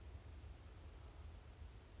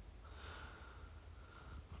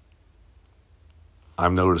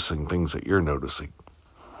 I'm noticing things that you're noticing.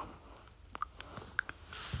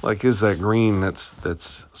 Like, is that green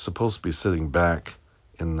that's supposed to be sitting back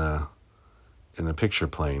in the picture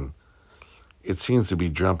plane? It seems to be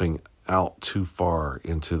jumping out too far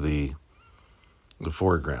into the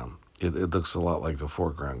foreground. It looks a lot like the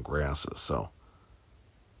foreground grasses, so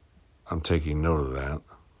I'm taking note of that.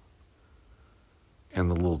 And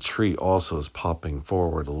the little tree also is popping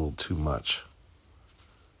forward a little too much.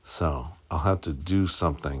 So I'll have to do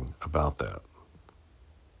something about that.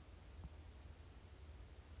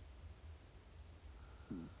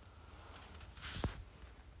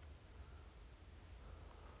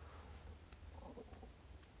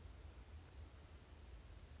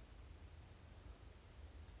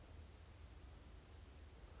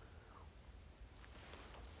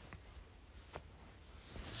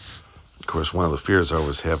 Of course, one of the fears I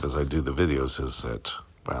always have as I do the videos is that,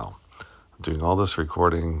 well, I'm doing all this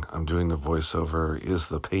recording, I'm doing the voiceover, is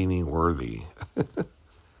the painting worthy?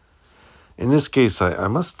 In this case, I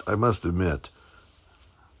must admit,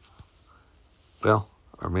 well,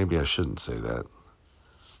 or maybe I shouldn't say that.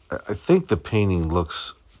 I think the painting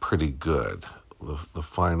looks pretty good, the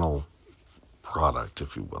final product,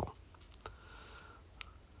 if you will.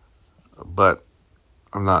 But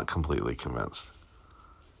I'm not completely convinced.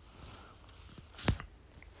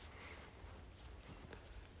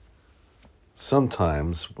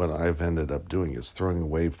 Sometimes what I've ended up doing is throwing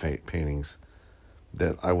away paintings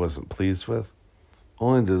that I wasn't pleased with,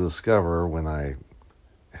 only to discover when I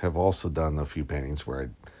have also done a few paintings where I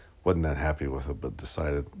wasn't that happy with it, but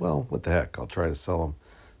decided, well, what the heck, I'll try to sell them,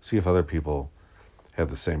 see if other people have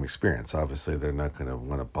the same experience. Obviously, they're not going to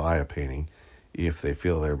want to buy a painting if they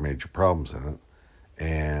feel there are major problems in it.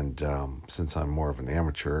 And since I'm more of an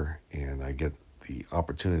amateur and I get the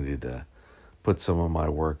opportunity to put some of my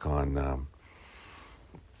work on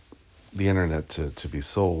the internet to be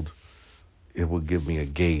sold, it will give me a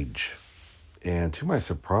gauge. And to my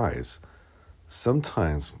surprise,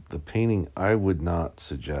 sometimes the painting I would not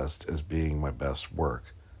suggest as being my best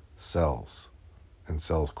work sells, and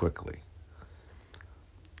sells quickly.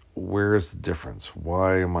 Where is the difference?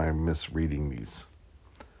 Why am I misreading these?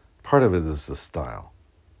 Part of it is the style.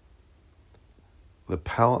 The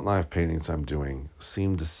palette knife paintings I'm doing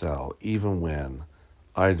seem to sell even when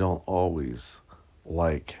I don't always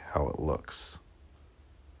like how it looks.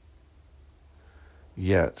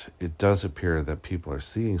 Yet, it does appear that people are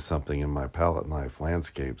seeing something in my palette knife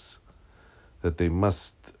landscapes that they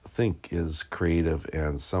must think is creative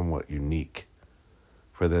and somewhat unique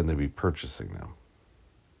for them to be purchasing them.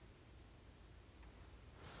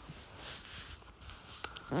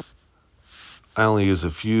 I only use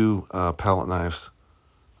a few palette knives.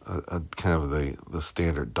 Kind of the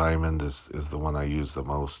standard diamond is the one I use the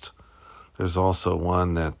most. There's also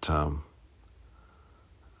one that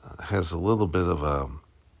has a little bit of a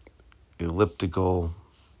elliptical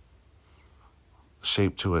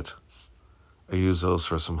shape to it. I use those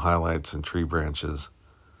for some highlights and tree branches.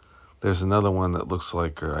 There's another one that looks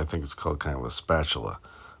like, or I think it's called kind of a spatula,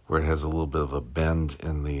 where it has a little bit of a bend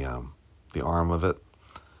in the arm of it.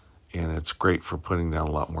 And it's great for putting down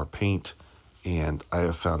a lot more paint. And I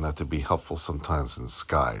have found that to be helpful sometimes in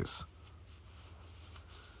skies.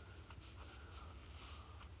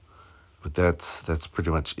 But that's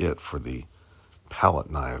pretty much it for the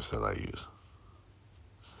palette knives that I use.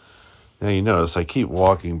 Now you notice I keep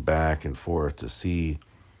walking back and forth to see,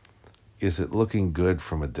 is it looking good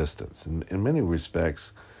from a distance? And in many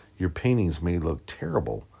respects, your paintings may look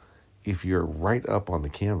terrible if you're right up on the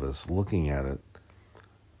canvas looking at it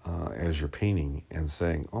as you're painting and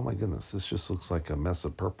saying, oh my goodness, this just looks like a mess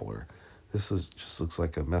of purple, or just looks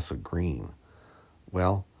like a mess of green.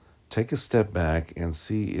 Well, take a step back and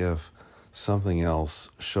see if something else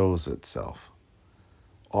shows itself.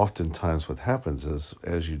 Oftentimes what happens is,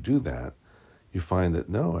 as you do that, you find that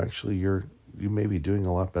no, actually you may be doing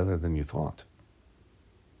a lot better than you thought.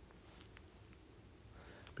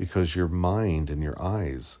 Because your mind and your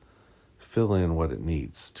eyes fill in what it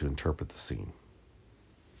needs to interpret the scene.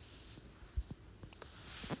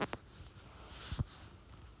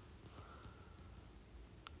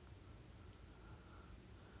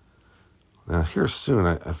 Now here soon,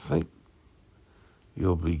 I think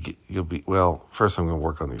you'll be, well, first I'm going to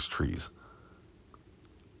work on these trees.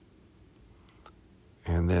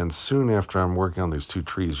 And then soon after I'm working on these two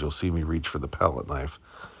trees, you'll see me reach for the palette knife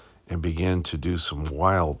and begin to do some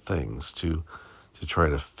wild things to try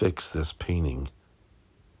to fix this painting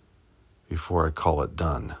before I call it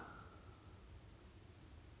done.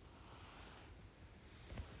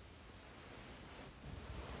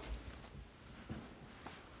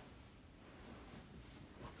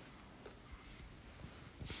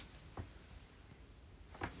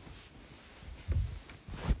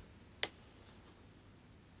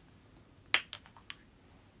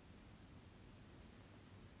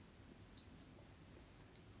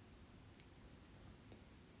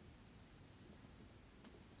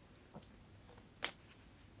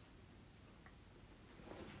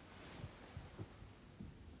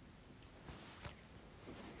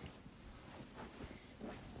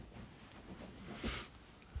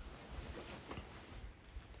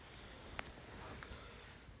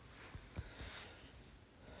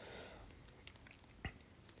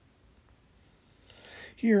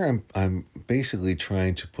 Here I'm basically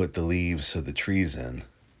trying to put the leaves of the trees in.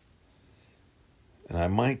 And I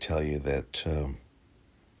might tell you that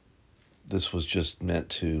this was just meant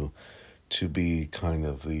to be kind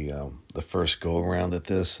of the first go around at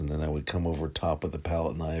this, and then I would come over top with the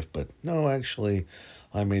palette knife. But no, actually,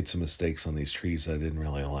 I made some mistakes on these trees I didn't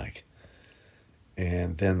really like.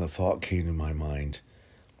 And then the thought came to my mind,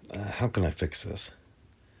 how can I fix this?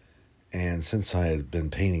 And since I had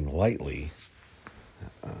been painting lightly,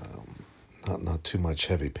 not too much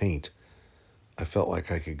heavy paint, I felt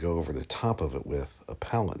like I could go over the top of it with a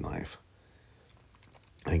palette knife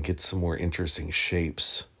and get some more interesting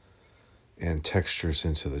shapes and textures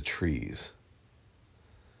into the trees.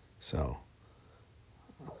 So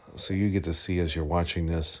you get to see, as you're watching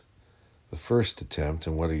this, the first attempt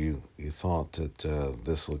and whether you thought that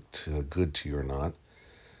this looked good to you or not.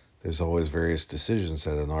 There's always various decisions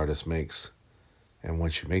that an artist makes And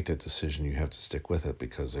once you make that decision, you have to stick with it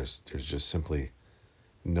because there's just simply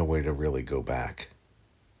no way to really go back.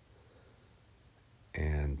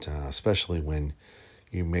 And especially when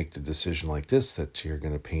you make the decision like this, that you're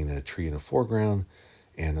going to paint a tree in the foreground,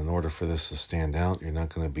 and in order for this to stand out, you're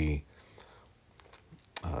not going to be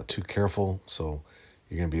too careful. So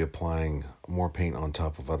you're going to be applying more paint on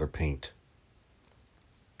top of other paint.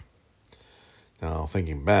 Now,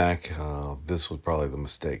 thinking back, this was probably the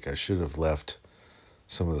mistake. I should have left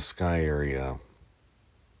some of the sky area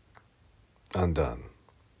undone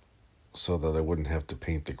so that I wouldn't have to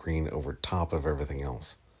paint the green over top of everything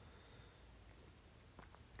else.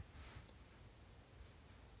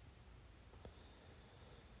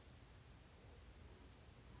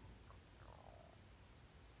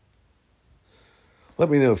 Let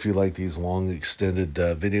me know if you like these long extended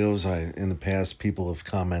videos. In the past, people have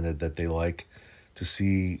commented that they like to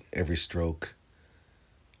see every stroke.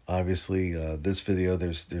 Obviously, this video,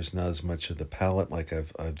 there's not as much of the palette like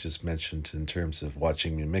I've just mentioned in terms of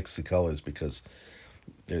watching me mix the colors, because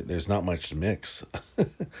there's not much to mix.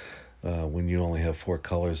 When you only have 4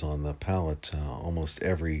 colors on the palette, almost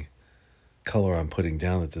every color I'm putting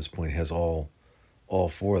down at this point has all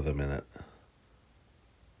 4 of them in it.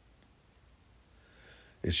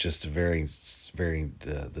 It's just varying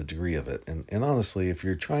the degree of it. And honestly, if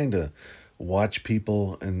you're trying to watch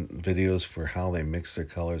people in videos for how they mix their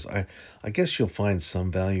colors, I guess you'll find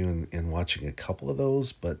some value in watching a couple of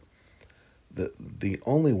those, but the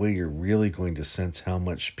only way you're really going to sense how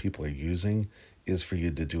much people are using is for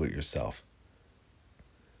you to do it yourself.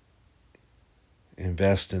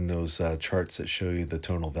 Invest in those charts that show you the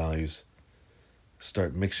tonal values.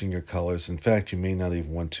 Start mixing your colors. In fact, you may not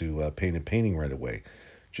even want to paint a painting right away.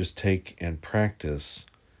 Just take and practice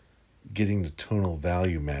getting the tonal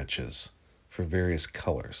value matches for various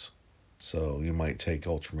colors. So you might take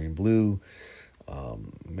ultramarine blue,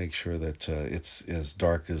 make sure that it's as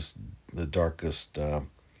dark as the darkest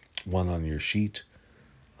one on your sheet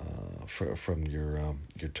from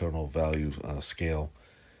your tonal value scale,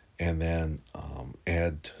 and then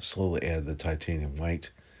slowly add the titanium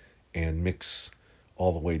white and mix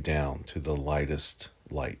all the way down to the lightest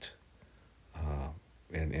light,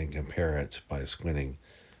 and compare it by squinting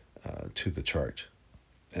to the chart.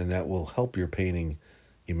 And that will help your painting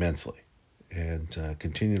immensely. And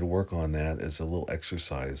continue to work on that as a little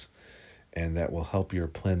exercise. And that will help your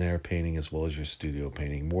plein air painting as well as your studio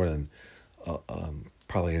painting more than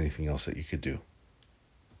probably anything else that you could do.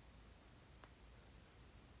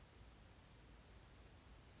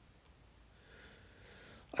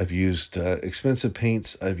 I've used expensive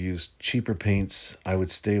paints. I've used cheaper paints. I would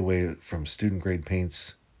stay away from student grade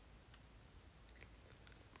paints.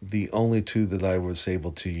 The only 2 that I was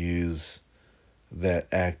able to use that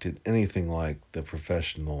acted anything like the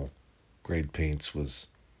professional grade paints was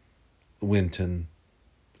Winton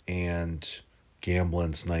and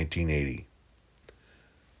Gamblin's 1980.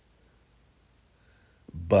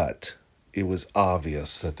 But it was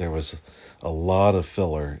obvious that there was a lot of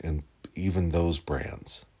filler in even those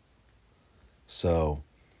brands. So,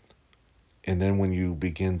 and then when you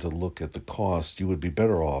begin to look at the cost, you would be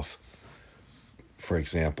better off, for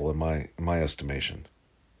example, in my estimation,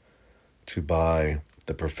 to buy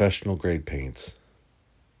the professional grade paints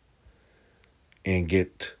and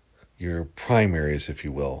get your primaries, if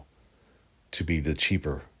you will, to be the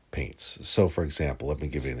cheaper paints. So, for example, let me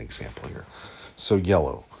give you an example here. So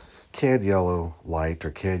yellow, CAD yellow light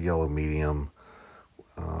or CAD yellow medium,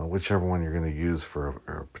 whichever one you're going to use for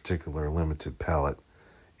a particular limited palette,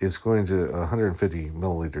 is going to 150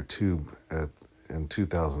 milliliter tube in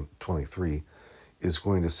 2023 is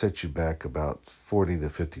going to set you back about $40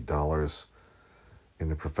 to $50 in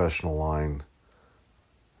the professional line.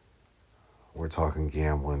 We're talking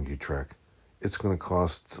Gamblin, Utrecht. It's going to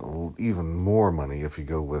cost even more money if you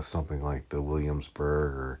go with something like the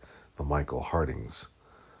Williamsburg or the Michael Hardings.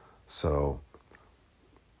 So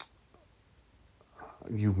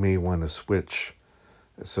you may want to switch.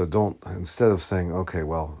 So don't, instead of saying, okay,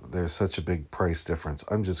 well, there's such a big price difference,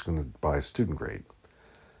 I'm just going to buy student grade.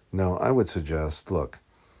 No, I would suggest, look,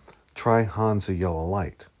 try Hansa Yellow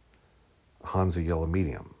Light, Hansa Yellow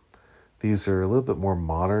Medium. These are a little bit more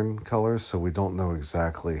modern colors, so we don't know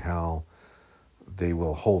exactly how they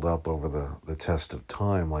will hold up over the test of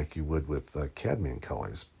time like you would with cadmium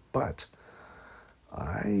colors. But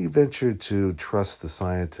I venture to trust the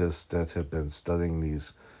scientists that have been studying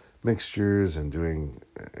these mixtures and doing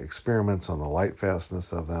experiments on the light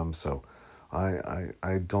fastness of them. So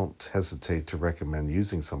I don't hesitate to recommend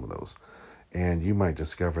using some of those. And you might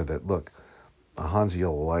discover that, look, a Hansa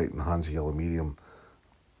Yellow Light and Hansa Yellow Medium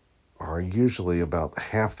are usually about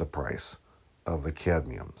half the price of the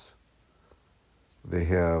cadmiums. They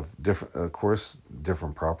have different, of course,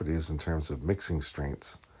 different properties in terms of mixing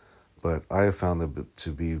strengths, but I have found them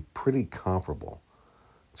to be pretty comparable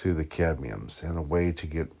to the cadmiums, and a way to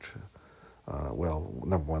get, well,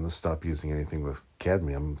 number one, to stop using anything with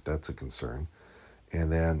cadmium, if that's a concern,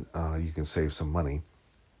 and then you can save some money,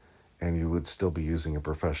 and you would still be using a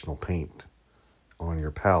professional paint on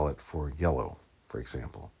your palette for yellow, for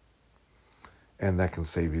example. And that can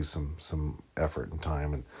save you some effort and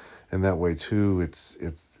time, and that way too,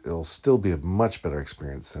 it'll still be a much better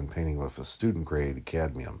experience than painting with a student grade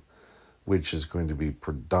cadmium, which is going to be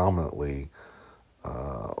predominantly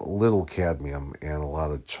little cadmium and a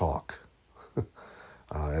lot of chalk.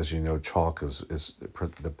 As you know, chalk is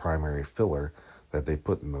the primary filler that they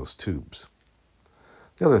put in those tubes.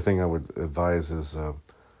 The other thing I would advise is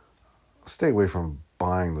stay away from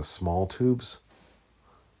buying the small tubes.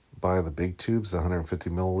 Buy the big tubes, the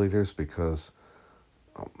 150 milliliters, because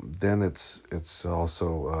then it's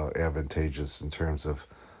also advantageous in terms of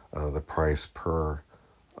the price per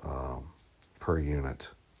unit.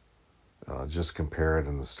 Just compare it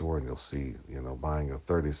in the store and you'll see, buying a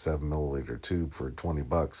 37 milliliter tube for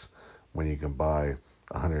 $20 when you can buy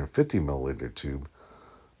a 150 milliliter tube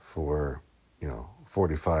for,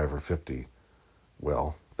 45 or 50.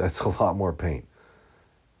 Well, that's a lot more paint.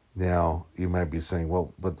 Now, you might be saying,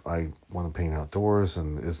 well, but I want to paint outdoors,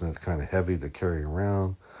 and isn't it kind of heavy to carry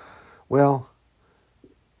around? Well,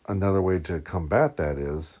 another way to combat that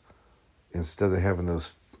is, instead of having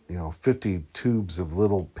those 50 tubes of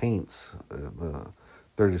little paints, the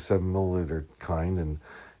 37 milliliter kind,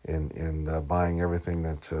 and buying everything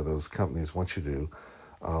that those companies want you to do,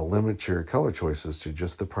 limit your color choices to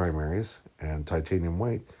just the primaries and titanium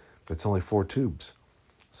white. That's only 4 tubes.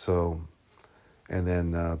 So, and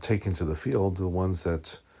then take into the field the ones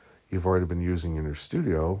that you've already been using in your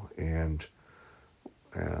studio, and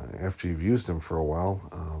after you've used them for a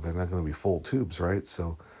while, they're not going to be full tubes, right?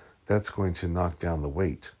 So that's going to knock down the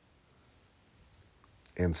weight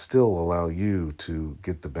and still allow you to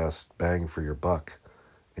get the best bang for your buck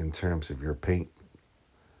in terms of your paint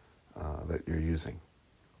that you're using.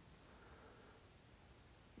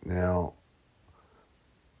 Now,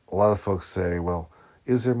 a lot of folks say, well,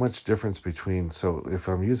 is there much difference between, so if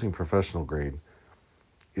I'm using professional grade,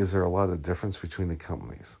 is there a lot of difference between the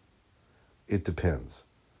companies? It depends.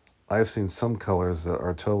 I've seen some colors that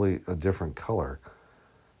are totally a different color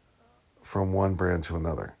from one brand to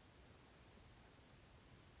another.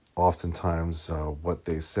 Oftentimes, what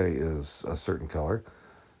they say is a certain color.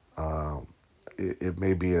 It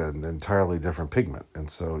may be an entirely different pigment, and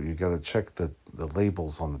so you got to check the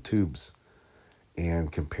labels on the tubes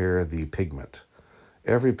and compare the pigment.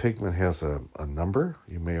 Every pigment has a number.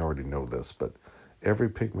 You may already know this, but every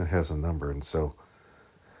pigment has a number, and so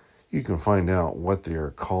you can find out what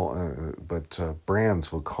they're called, but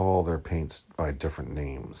brands will call their paints by different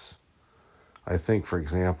names. I think, for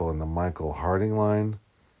example, in the Michael Harding line,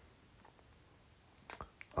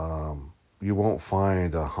 you won't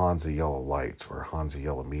find a Hansa Yellow Light or Hansa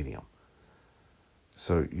Yellow Medium.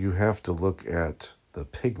 So you have to look at the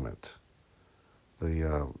pigment,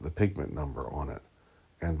 the pigment number on it,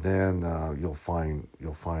 and then you'll find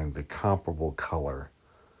the comparable color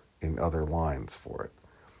in other lines for it.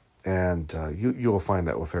 And you'll find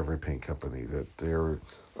that with every paint company, that there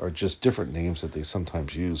are just different names that they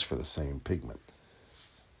sometimes use for the same pigment.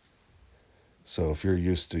 So if you're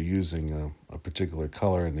used to using a particular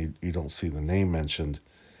color and you don't see the name mentioned,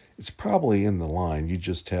 it's probably in the line. You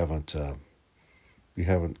just haven't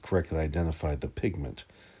correctly identified the pigment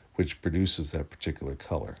which produces that particular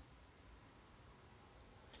color.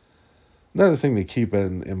 Another thing to keep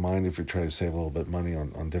in mind if you're trying to save a little bit of money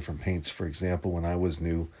on different paints, for example, when I was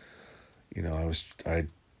new, I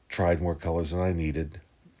tried more colors than I needed.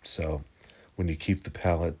 So when you keep the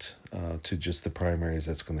palette to just the primaries,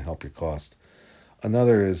 that's going to help your cost.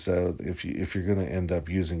 Another is if you're going to end up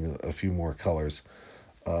using a few more colors,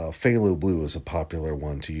 phthalo blue is a popular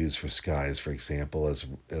one to use for skies, for example,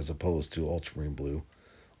 as opposed to ultramarine blue,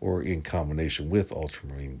 or in combination with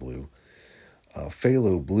ultramarine blue.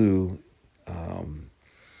 Phthalo blue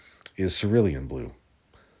is cerulean blue.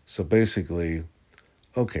 So basically,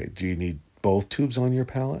 okay, do you need both tubes on your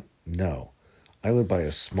palette? No. I would buy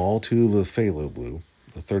a small tube of phthalo blue,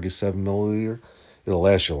 the 37 milliliter. It'll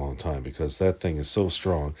last you a long time because that thing is so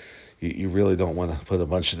strong. You really don't want to put a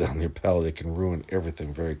bunch of that on your palette. It can ruin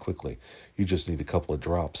everything very quickly. You just need a couple of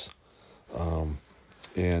drops. And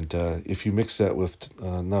if you mix that with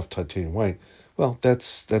enough titanium white, well,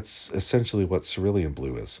 that's essentially what cerulean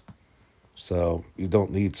blue is. So you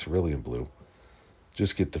don't need cerulean blue.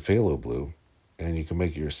 Just get the phthalo blue, and you can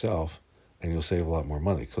make it yourself. and you'll save a lot more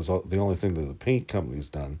money, because the only thing that the paint company's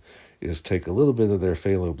done is take a little bit of their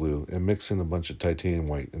phthalo blue and mix in a bunch of titanium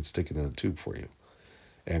white and stick it in a tube for you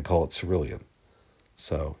and call it cerulean.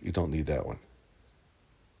 So you don't need that one.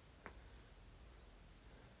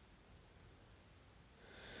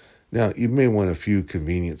 Now, you may want a few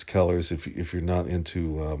convenience colors if you're not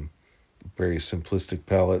into very simplistic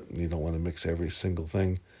palette and you don't want to mix every single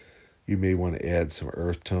thing. You may want to add some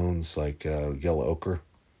earth tones like yellow ochre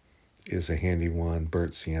is a handy one,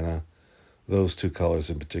 burnt sienna. Those two colors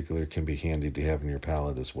in particular can be handy to have in your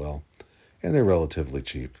palette as well. And they're relatively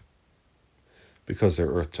cheap because they're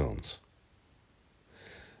earth tones.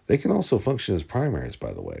 They can also function as primaries,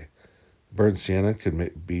 by the way. Burnt sienna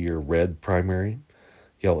could be your red primary.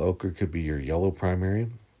 Yellow ochre could be your yellow primary.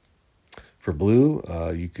 For blue,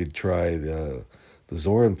 you could try the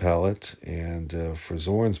Zoran palette, and for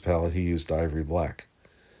Zoran's palette, he used ivory black,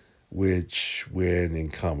 which, when in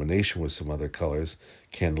combination with some other colors,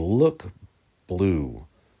 can look blue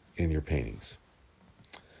in your paintings.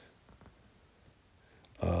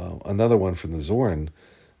 Another one from the Zoran,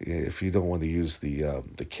 if you don't want to use the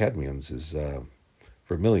cadmiums, is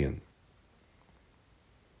vermilion.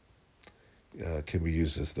 Can be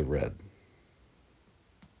used as the red.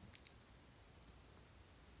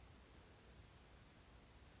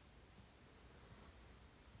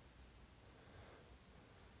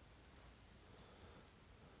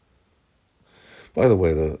 By the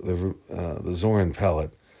way, the Zoran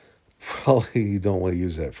palette, probably you don't want to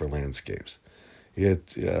use that for landscapes.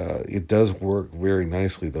 It does work very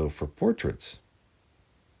nicely though for portraits.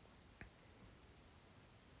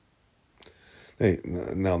 Hey,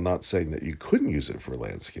 now, I'm not saying that you couldn't use it for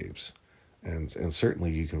landscapes, and certainly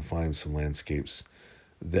you can find some landscapes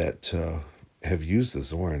that have used the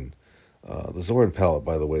Zoran. The Zoran palette,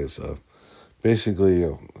 by the way, is basically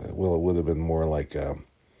well, it would have been more like a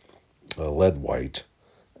lead white,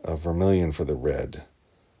 a vermilion for the red,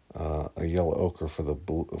 a yellow ochre for the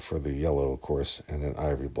blue, for the yellow, of course, and then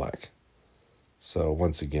ivory black. So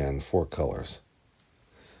once again, 4 colors.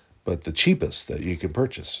 But the cheapest that you can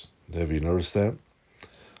purchase. Have you noticed that?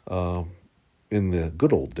 In the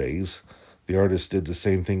good old days, the artists did the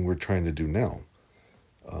same thing we're trying to do now.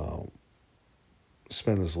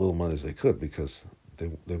 Spend as little money as they could because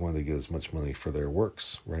they wanted to get as much money for their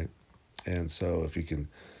works, right? And so if you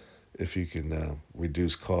can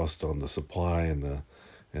reduce cost on the supply and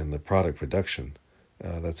the product production,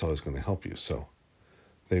 that's always going to help you. So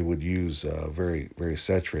they would use very, very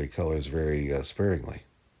saturated colors very sparingly.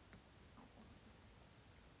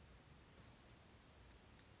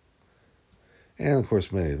 And of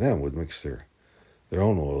course, many of them would mix their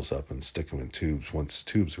own oils up and stick them in tubes once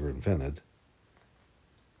tubes were invented.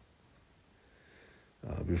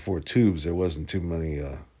 Before tubes, there wasn't too many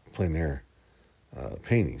plein air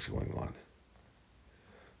paintings going on.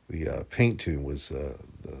 The paint tube was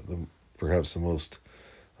perhaps the most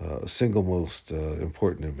single most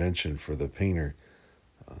important invention for the painter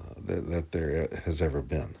that there has ever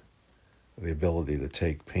been. The ability to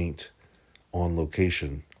take paint on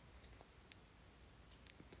location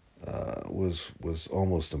was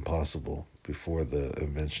almost impossible before the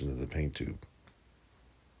invention of the paint tube.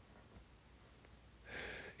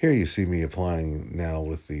 Here you see me applying now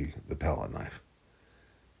with the palette knife.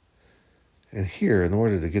 And here, in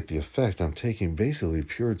order to get the effect, I'm taking basically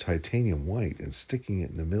pure titanium white and sticking it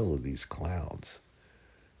in the middle of these clouds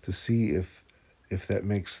to see if that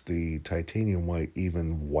makes the titanium white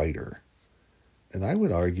even whiter. And I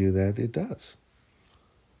would argue that it does.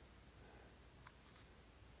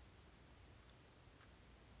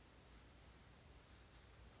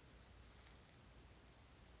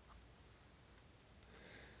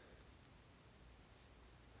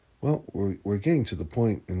 Well, we're getting to the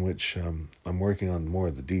point in which I'm working on more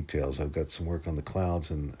of the details. I've got some work on the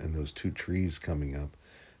clouds and those 2 trees coming up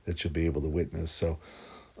that you'll be able to witness. So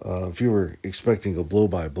if you were expecting a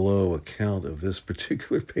blow-by-blow account of this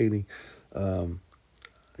particular painting,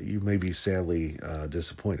 you may be sadly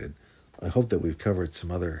disappointed. I hope that we've covered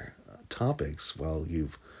some other topics while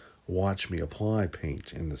you've watched me apply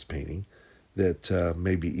paint in this painting that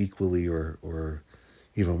may be equally or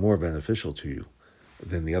even more beneficial to you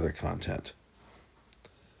than the other content.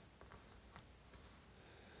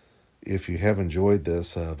 If you have enjoyed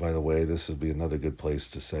this, by the way, this would be another good place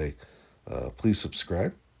to say, please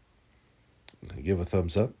subscribe, give a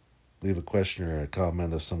thumbs up, leave a question or a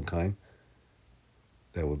comment of some kind.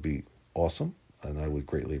 That would be awesome, and I would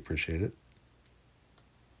greatly appreciate it.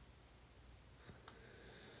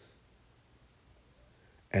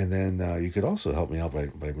 And then you could also help me out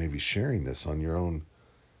by maybe sharing this on your own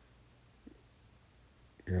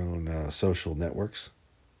social networks.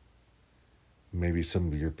 Maybe some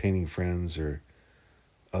of your painting friends or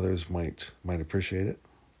others might appreciate it.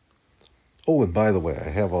 Oh, and by the way, I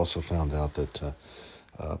have also found out that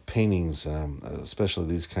paintings, especially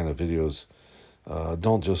these kind of videos,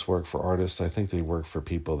 don't just work for artists. I think they work for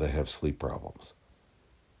people that have sleep problems.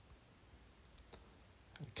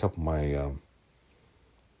 A couple of my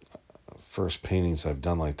first paintings I've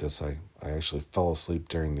done like this, I actually fell asleep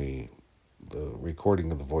during the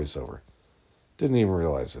recording of the voiceover. Didn't even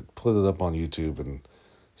realize it. Put it up on YouTube, and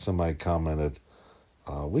somebody commented,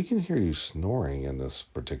 we can hear you snoring in this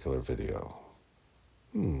particular video.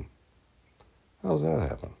 How's that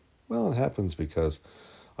happen? Well, it happens because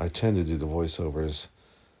I tend to do the voiceovers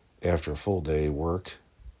after a full day work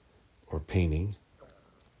or painting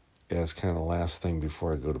as kind of the last thing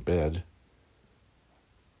before I go to bed.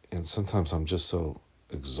 And sometimes I'm just so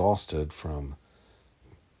exhausted from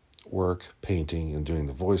work, painting, and doing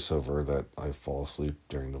the voiceover that I fall asleep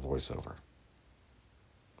during the voiceover.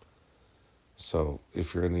 So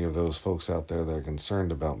if you're any of those folks out there that are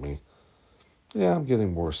concerned about me, yeah, I'm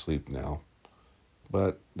getting more sleep now.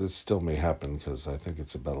 But this still may happen because I think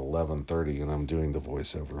it's about 11:30 and I'm doing the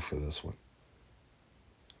voiceover for this one.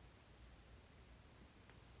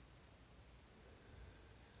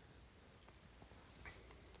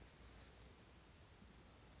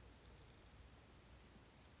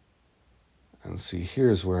 And see,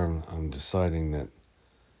 here's where I'm deciding that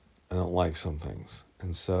I don't like some things.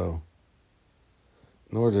 And so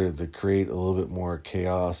in order to create a little bit more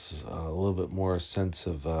chaos, a little bit more sense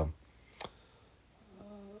of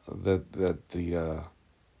that the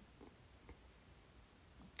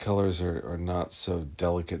colors are not so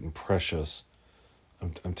delicate and precious,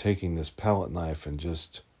 I'm taking this palette knife and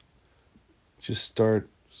just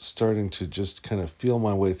starting to just kind of feel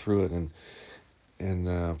my way through it,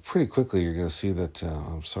 and pretty quickly you're going to see that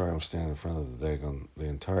I'm sorry I'm standing in front of the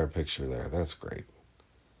entire picture there. That's great.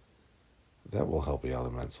 That will help you out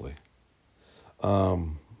immensely. I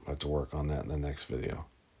have to work on that in the next video.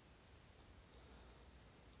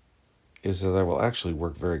 Is that I will actually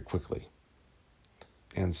work very quickly.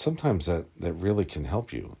 And sometimes that really can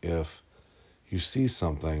help you if you see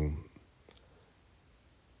something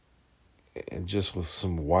and just with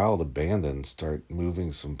some wild abandon start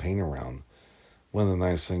moving some paint around. One of the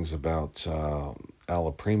nice things about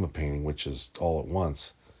alla prima painting, which is all at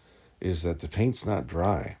once, is that the paint's not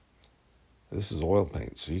dry. This is oil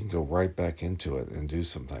paint, so you can go right back into it and do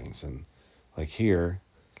some things. And like here,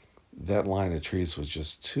 that line of trees was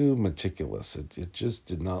just too meticulous. It just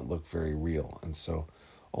did not look very real. And so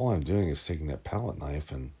all I'm doing is taking that palette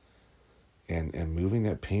knife and moving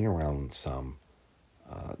that paint around some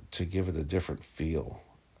to give it a different feel,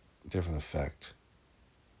 different effect.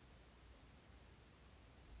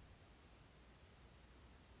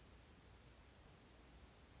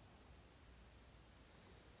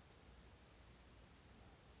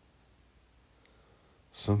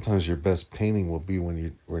 Sometimes your best painting will be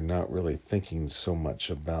when we're not really thinking so much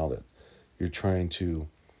about it. You're trying to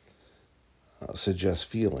suggest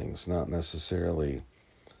feelings, not necessarily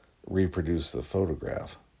reproduce the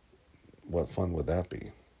photograph. What fun would that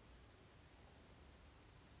be?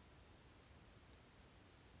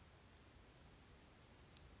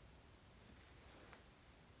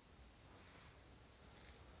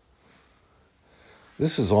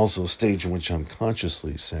 This is also a stage in which I'm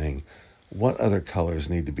consciously saying, what other colors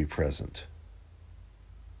need to be present?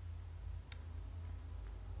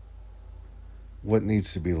 What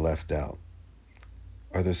needs to be left out?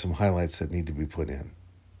 Are there some highlights that need to be put in?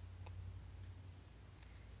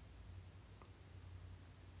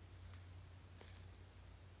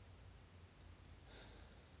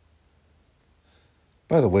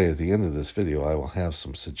 By the way, at the end of this video, I will have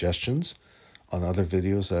some suggestions on other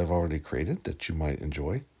videos that I've already created that you might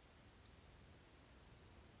enjoy.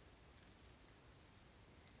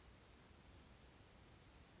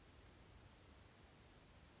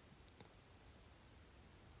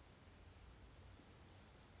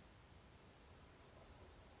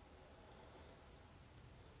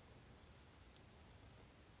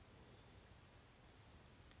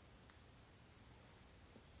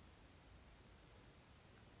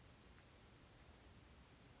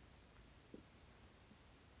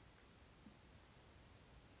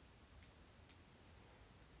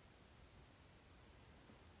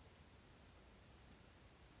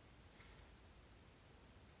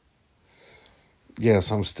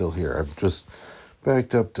 Yes, I'm still here. I've just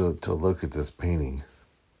backed up to look at this painting.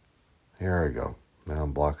 Here I go. Now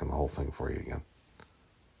I'm blocking the whole thing for you again.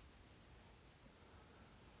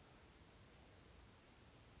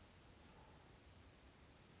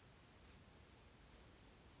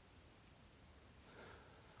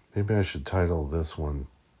 Maybe I should title this one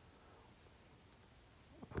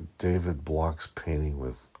David Block's Painting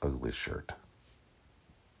with Ugly Shirt.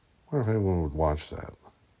 I wonder if anyone would watch that.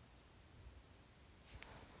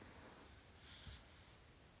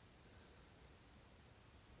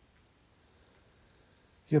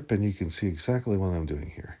 Yep, and you can see exactly what I'm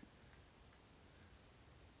doing here.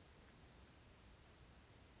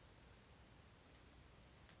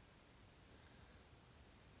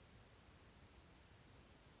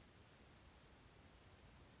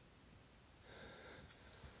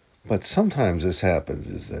 But sometimes this happens,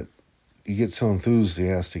 is that you get so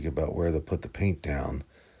enthusiastic about where to put the paint down,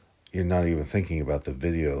 you're not even thinking about the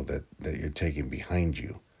video that you're taking behind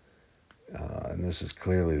you. And this is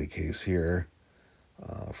clearly the case here.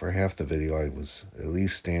 For half the video, I was at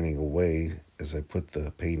least standing away as I put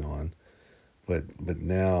the paint on. But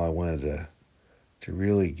now I wanted to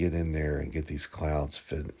really get in there and get these clouds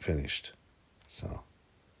finished. So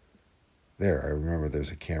there, I remember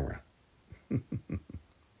there's a camera.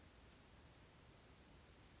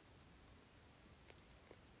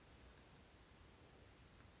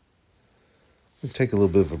 We'll take a little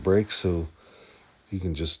bit of a break so you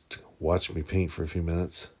can just watch me paint for a few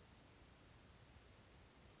minutes.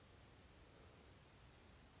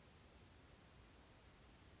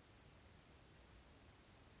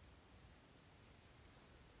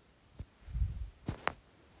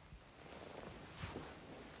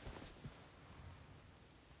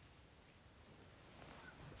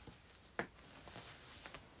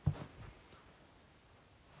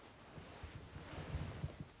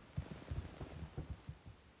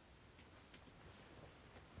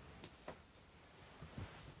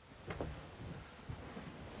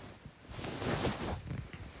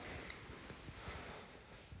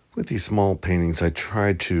 With these small paintings, I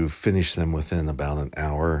try to finish them within about an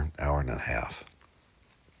hour, hour and a half.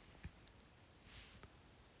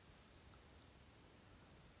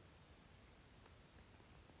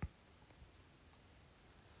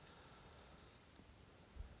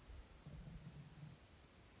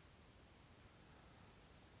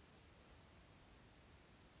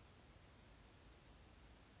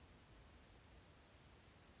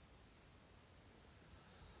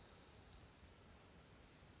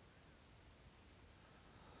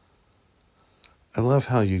 I love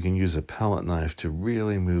how you can use a palette knife to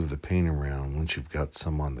really move the paint around once you've got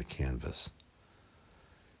some on the canvas.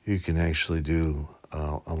 You can actually do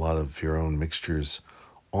a lot of your own mixtures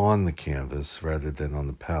on the canvas rather than on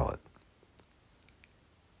the palette.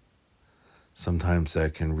 Sometimes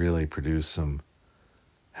that can really produce some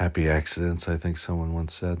happy accidents, I think someone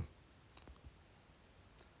once said.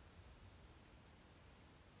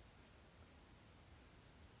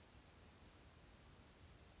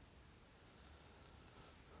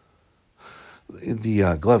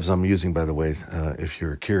 The gloves I'm using, by the way, if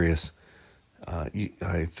you're curious,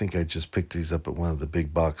 I think I just picked these up at one of the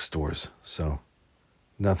big box stores, so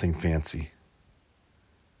nothing fancy.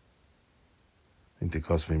 I think they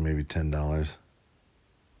cost me maybe $10.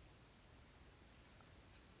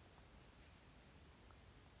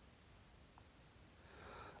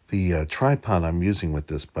 The tripod I'm using with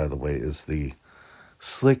this, by the way, is the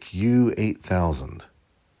Slick U8000.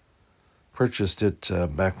 Purchased it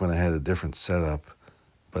back when I had a different setup,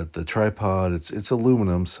 but the tripod, it's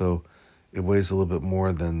aluminum, so it weighs a little bit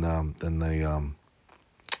more than the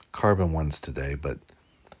carbon ones today, but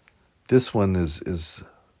this one is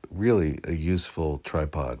really a useful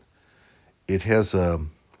tripod. It has what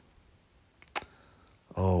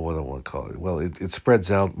do I want to call it? Well, it spreads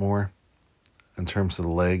out more in terms of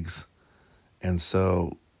the legs, and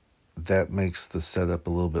so that makes the setup a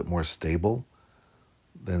little bit more stable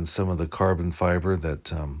than some of the carbon fiber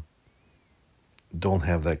that don't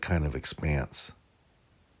have that kind of expanse.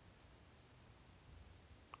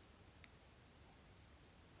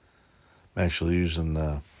 I'm actually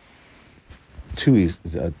using two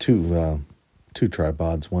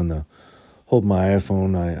tripods. One to hold my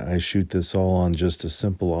iPhone. I shoot this all on just a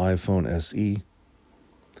simple iPhone SE.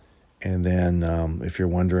 And then, if you're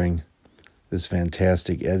wondering, this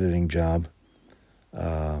fantastic editing job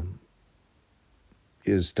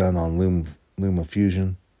is done on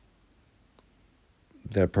LumaFusion.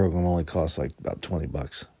 That program only costs like about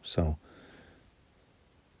 $20. So,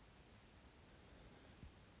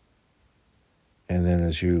 and then,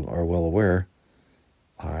 as you are well aware,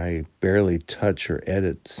 I barely touch or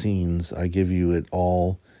edit scenes. I give you it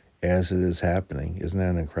all as it is happening. Isn't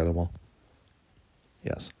that incredible?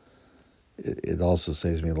 Yes. It also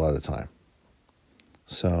saves me a lot of time.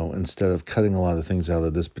 So instead of cutting a lot of things out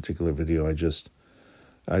of this particular video, I just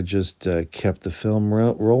kept the film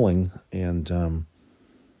rolling, and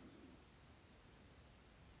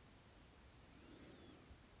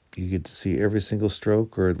You get to see every single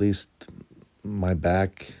stroke, or at least my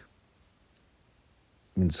back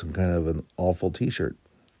in some kind of an awful t-shirt.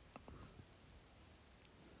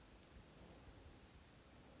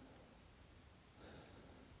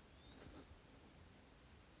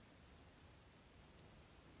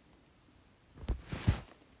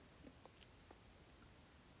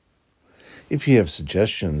 If you have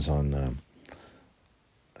suggestions on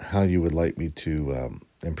how you would like me to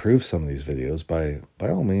improve some of these videos, by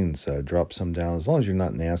all means, drop some down. As long as you're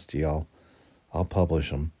not nasty, I'll publish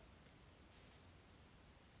them.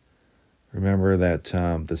 Remember that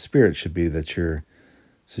the spirit should be that you're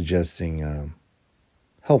suggesting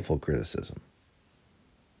helpful criticism.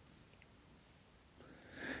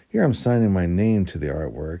 Here I'm signing my name to the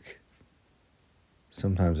artwork.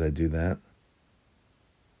 Sometimes I do that.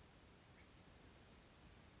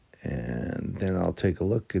 And then I'll take a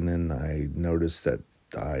look, and then I notice that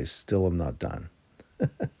I still am not done.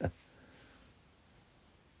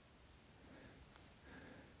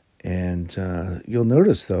 And you'll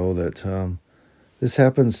notice, though, that this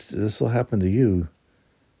will happen to you.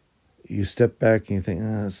 You step back and you think,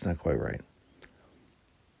 that's not quite right.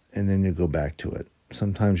 And then you go back to it.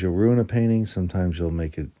 Sometimes you'll ruin a painting, sometimes you'll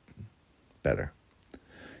make it better.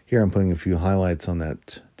 Here I'm putting a few highlights on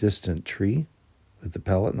that distant tree with the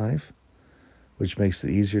palette knife, which makes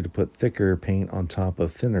it easier to put thicker paint on top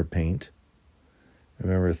of thinner paint.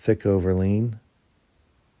 Remember, thick over lean.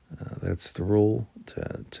 That's the rule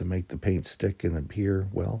to make the paint stick and adhere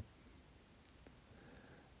well.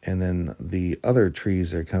 And then the other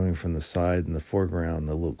trees are coming from the side in the foreground,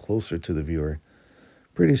 a little closer to the viewer.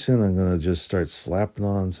 Pretty soon I'm going to just start slapping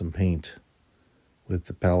on some paint with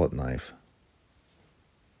the palette knife.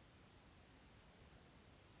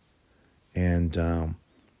 And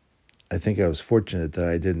I think I was fortunate that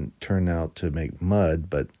I didn't turn out to make mud,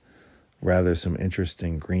 but rather some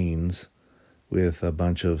interesting greens with a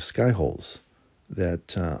bunch of sky holes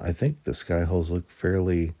that I think the sky holes look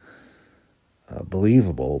fairly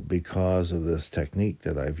believable because of this technique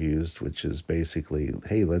that I've used, which is basically,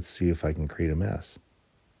 hey, let's see if I can create a mess.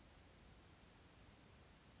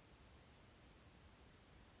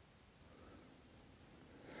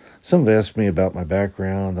 Some have asked me about my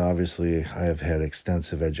background. Obviously, I have had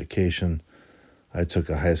extensive education. I took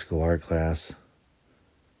a high school art class.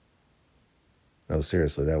 No,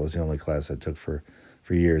 seriously, that was the only class I took for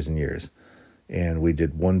years and years. And we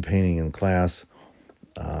did one painting in class.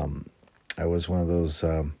 I was one of those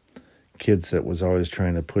kids that was always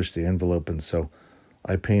trying to push the envelope, and so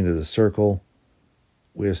I painted a circle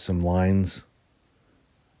with some lines.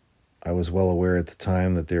 I was well aware at the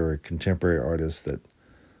time that there were contemporary artists that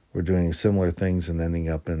were doing similar things and ending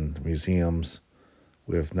up in museums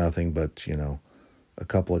with nothing but, a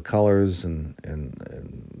couple of colors and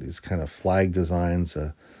these kind of flag designs.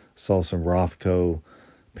 Saw some Rothko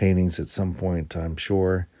paintings at some point, I'm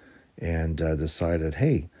sure, and decided,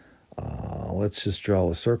 hey, let's just draw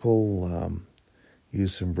a circle,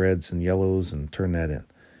 use some reds and yellows and turn that in.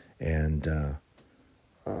 And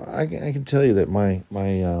I can tell you that my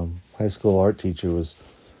high school art teacher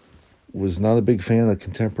was not a big fan of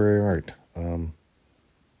contemporary art.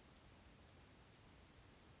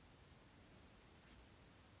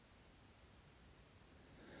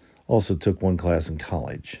 Also took one class in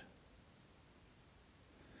college.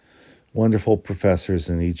 Wonderful professors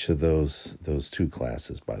in each of those two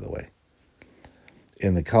classes, by the way.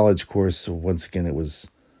 In the college course, once again, it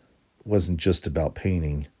wasn't just about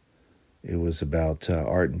painting. It was about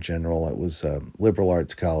art in general. It was liberal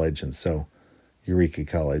arts college, and so Eureka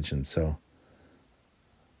College, and so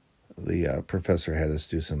the professor had us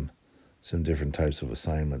do some different types of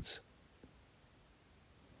assignments.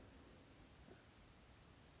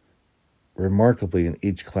 Remarkably, in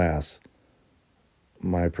each class,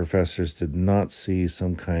 my professors did not see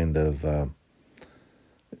some kind of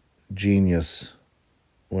genius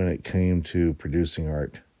when it came to producing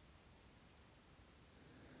art.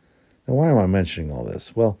 Now, why am I mentioning all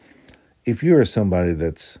this? Well, if you are somebody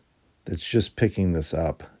that's just picking this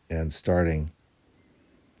up and starting,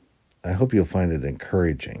 I hope you'll find it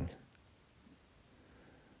encouraging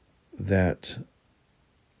that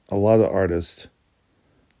a lot of artists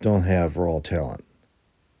don't have raw talent.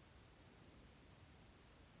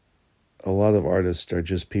 A lot of artists are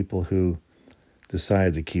just people who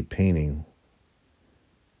decide to keep painting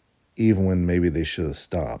even when maybe they should have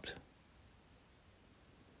stopped.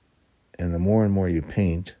 And the more and more you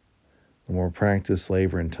paint, the more practice,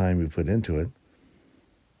 labor, and time you put into it,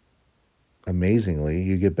 amazingly,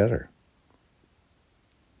 you get better.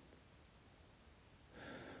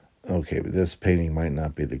 Okay, but this painting might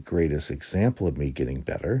not be the greatest example of me getting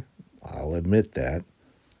better. I'll admit that.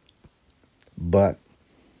 But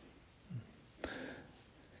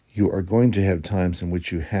you are going to have times in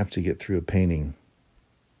which you have to get through a painting,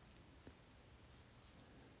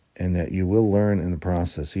 and that you will learn in the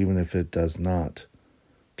process, even if it does not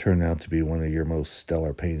turn out to be one of your most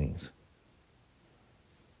stellar paintings.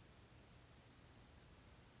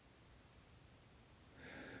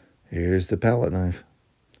 Here's the palette knife.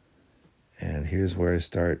 And here's where I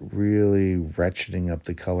start really ratcheting up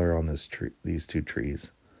the color on this tree, these two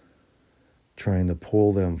trees, trying to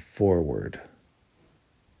pull them forward.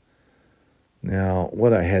 Now,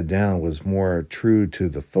 what I had down was more true to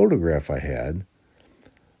the photograph I had,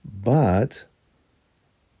 but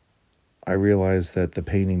I realized that the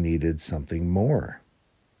painting needed something more.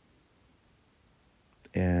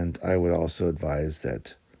 And I would also advise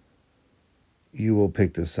that you will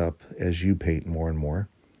pick this up as you paint more and more,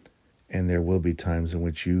 and there will be times in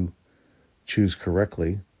which you choose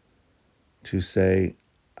correctly to say,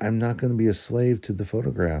 I'm not going to be a slave to the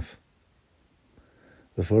photograph.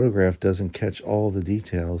 The photograph doesn't catch all the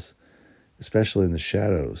details, especially in the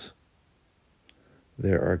shadows.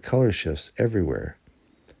 There are color shifts everywhere.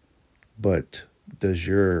 But does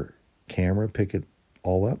your camera pick it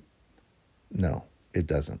all up? No, it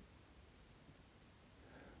doesn't.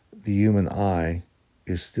 The human eye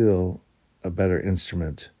is still a better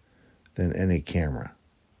instrument than any camera.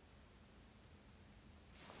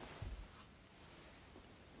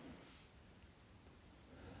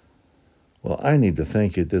 Well, I need to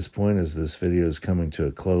thank you at this point, as this video is coming to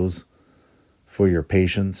a close, for your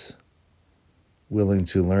patience, willing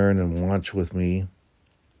to learn and watch with me.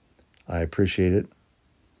 I appreciate it.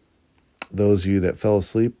 Those of you that fell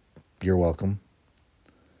asleep, you're welcome.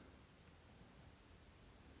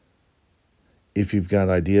 If you've got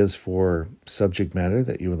ideas for subject matter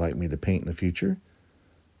that you would like me to paint in the future,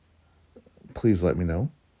 please let me know.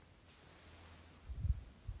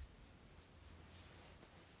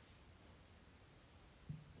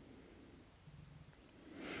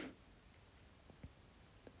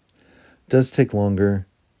 It does take longer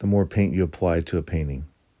the more paint you apply to a painting.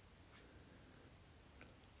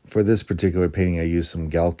 For this particular painting, I used some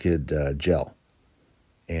Galkid gel.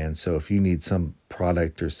 And so if you need some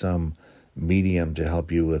product or some medium to help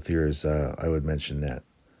you with yours, I would mention that.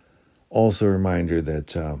 Also a reminder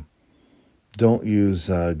that don't use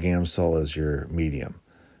Gamsol as your medium,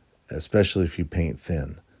 especially if you paint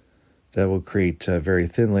thin. That will create very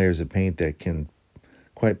thin layers of paint that can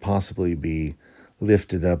quite possibly be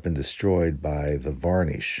lifted up and destroyed by the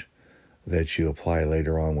varnish that you apply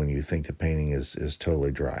later on when you think the painting is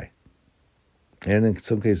totally dry. And in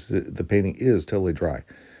some cases, the painting is totally dry.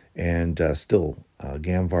 And still,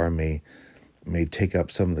 Gamvar may take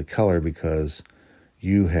up some of the color because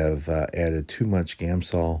you have added too much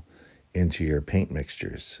Gamsol into your paint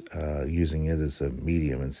mixtures, using it as a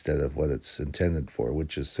medium instead of what it's intended for,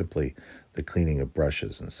 which is simply the cleaning of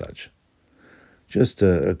brushes and such. Just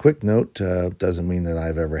a quick note, doesn't mean that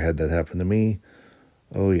I've ever had that happen to me.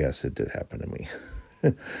 Oh yes, it did happen to me.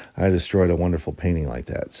 I destroyed a wonderful painting like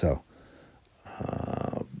that, so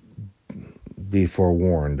be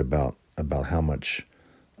forewarned about how much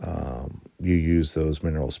you use those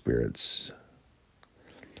mineral spirits.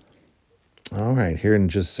 All right, here in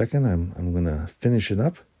just a second, I'm going to finish it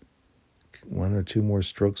up. One or two more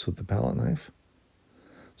strokes with the palette knife.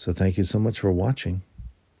 So thank you so much for watching,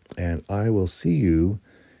 and I will see you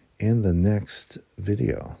in the next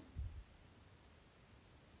video.